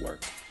life's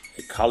work.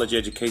 A college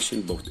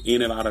education, both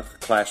in and out of the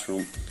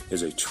classroom,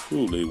 is a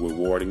truly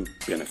rewarding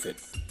benefit.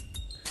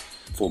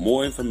 For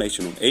more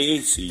information on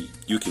AAC,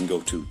 you can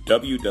go to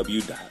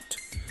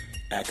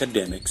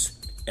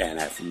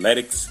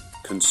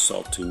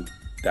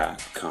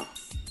www.academicsandathleticsconsulting.com.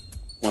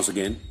 Once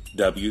again,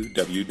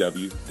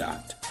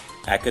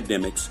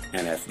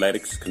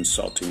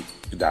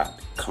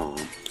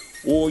 www.academicsandathleticsconsulting.com.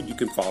 Or you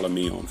can follow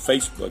me on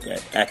Facebook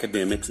at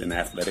Academics and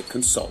Athletic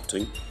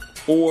Consulting,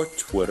 or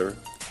Twitter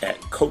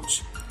at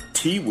Coach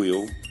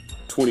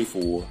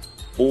TWill24,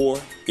 or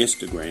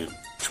Instagram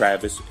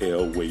Travis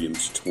L.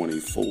 Williams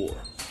 24.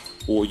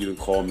 Or you can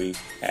call me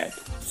at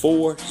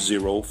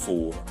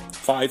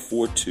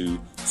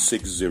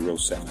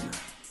 404-542-6079.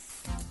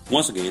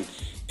 Once again,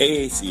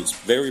 AAC is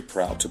very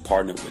proud to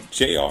partner with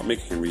J.R.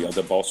 McHenry of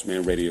the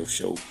Bossman Radio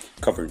Show,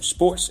 covering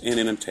sports and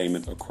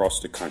entertainment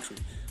across the country.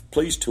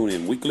 Please tune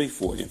in weekly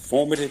for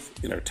informative,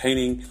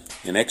 entertaining,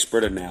 and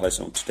expert analysis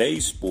on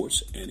today's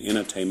sports and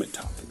entertainment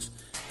topics.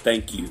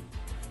 Thank you.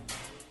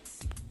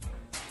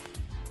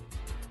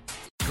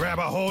 Grab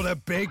a hold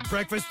of big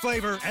breakfast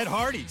flavor at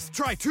Hardee's.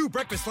 Try 2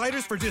 breakfast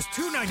sliders for just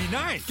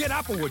 $2.99. Get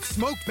Applewood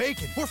smoked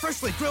bacon or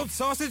freshly grilled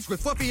sausage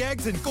with fluffy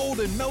eggs and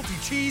golden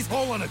melty cheese,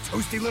 all on a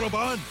toasty little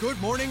bun. Good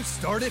morning,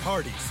 start at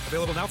Hardee's.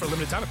 Available now for a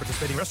limited time at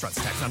participating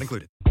restaurants. Tax not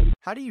included.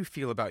 How do you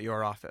feel about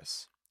your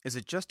office? Is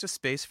it just a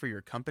space for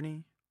your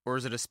company? Or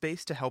is it a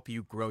space to help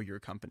you grow your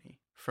company?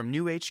 From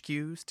new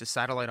HQs to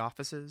satellite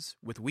offices,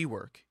 with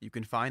WeWork, you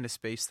can find a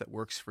space that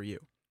works for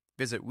you.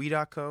 Visit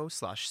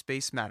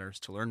we.co/space matters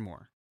to learn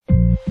more.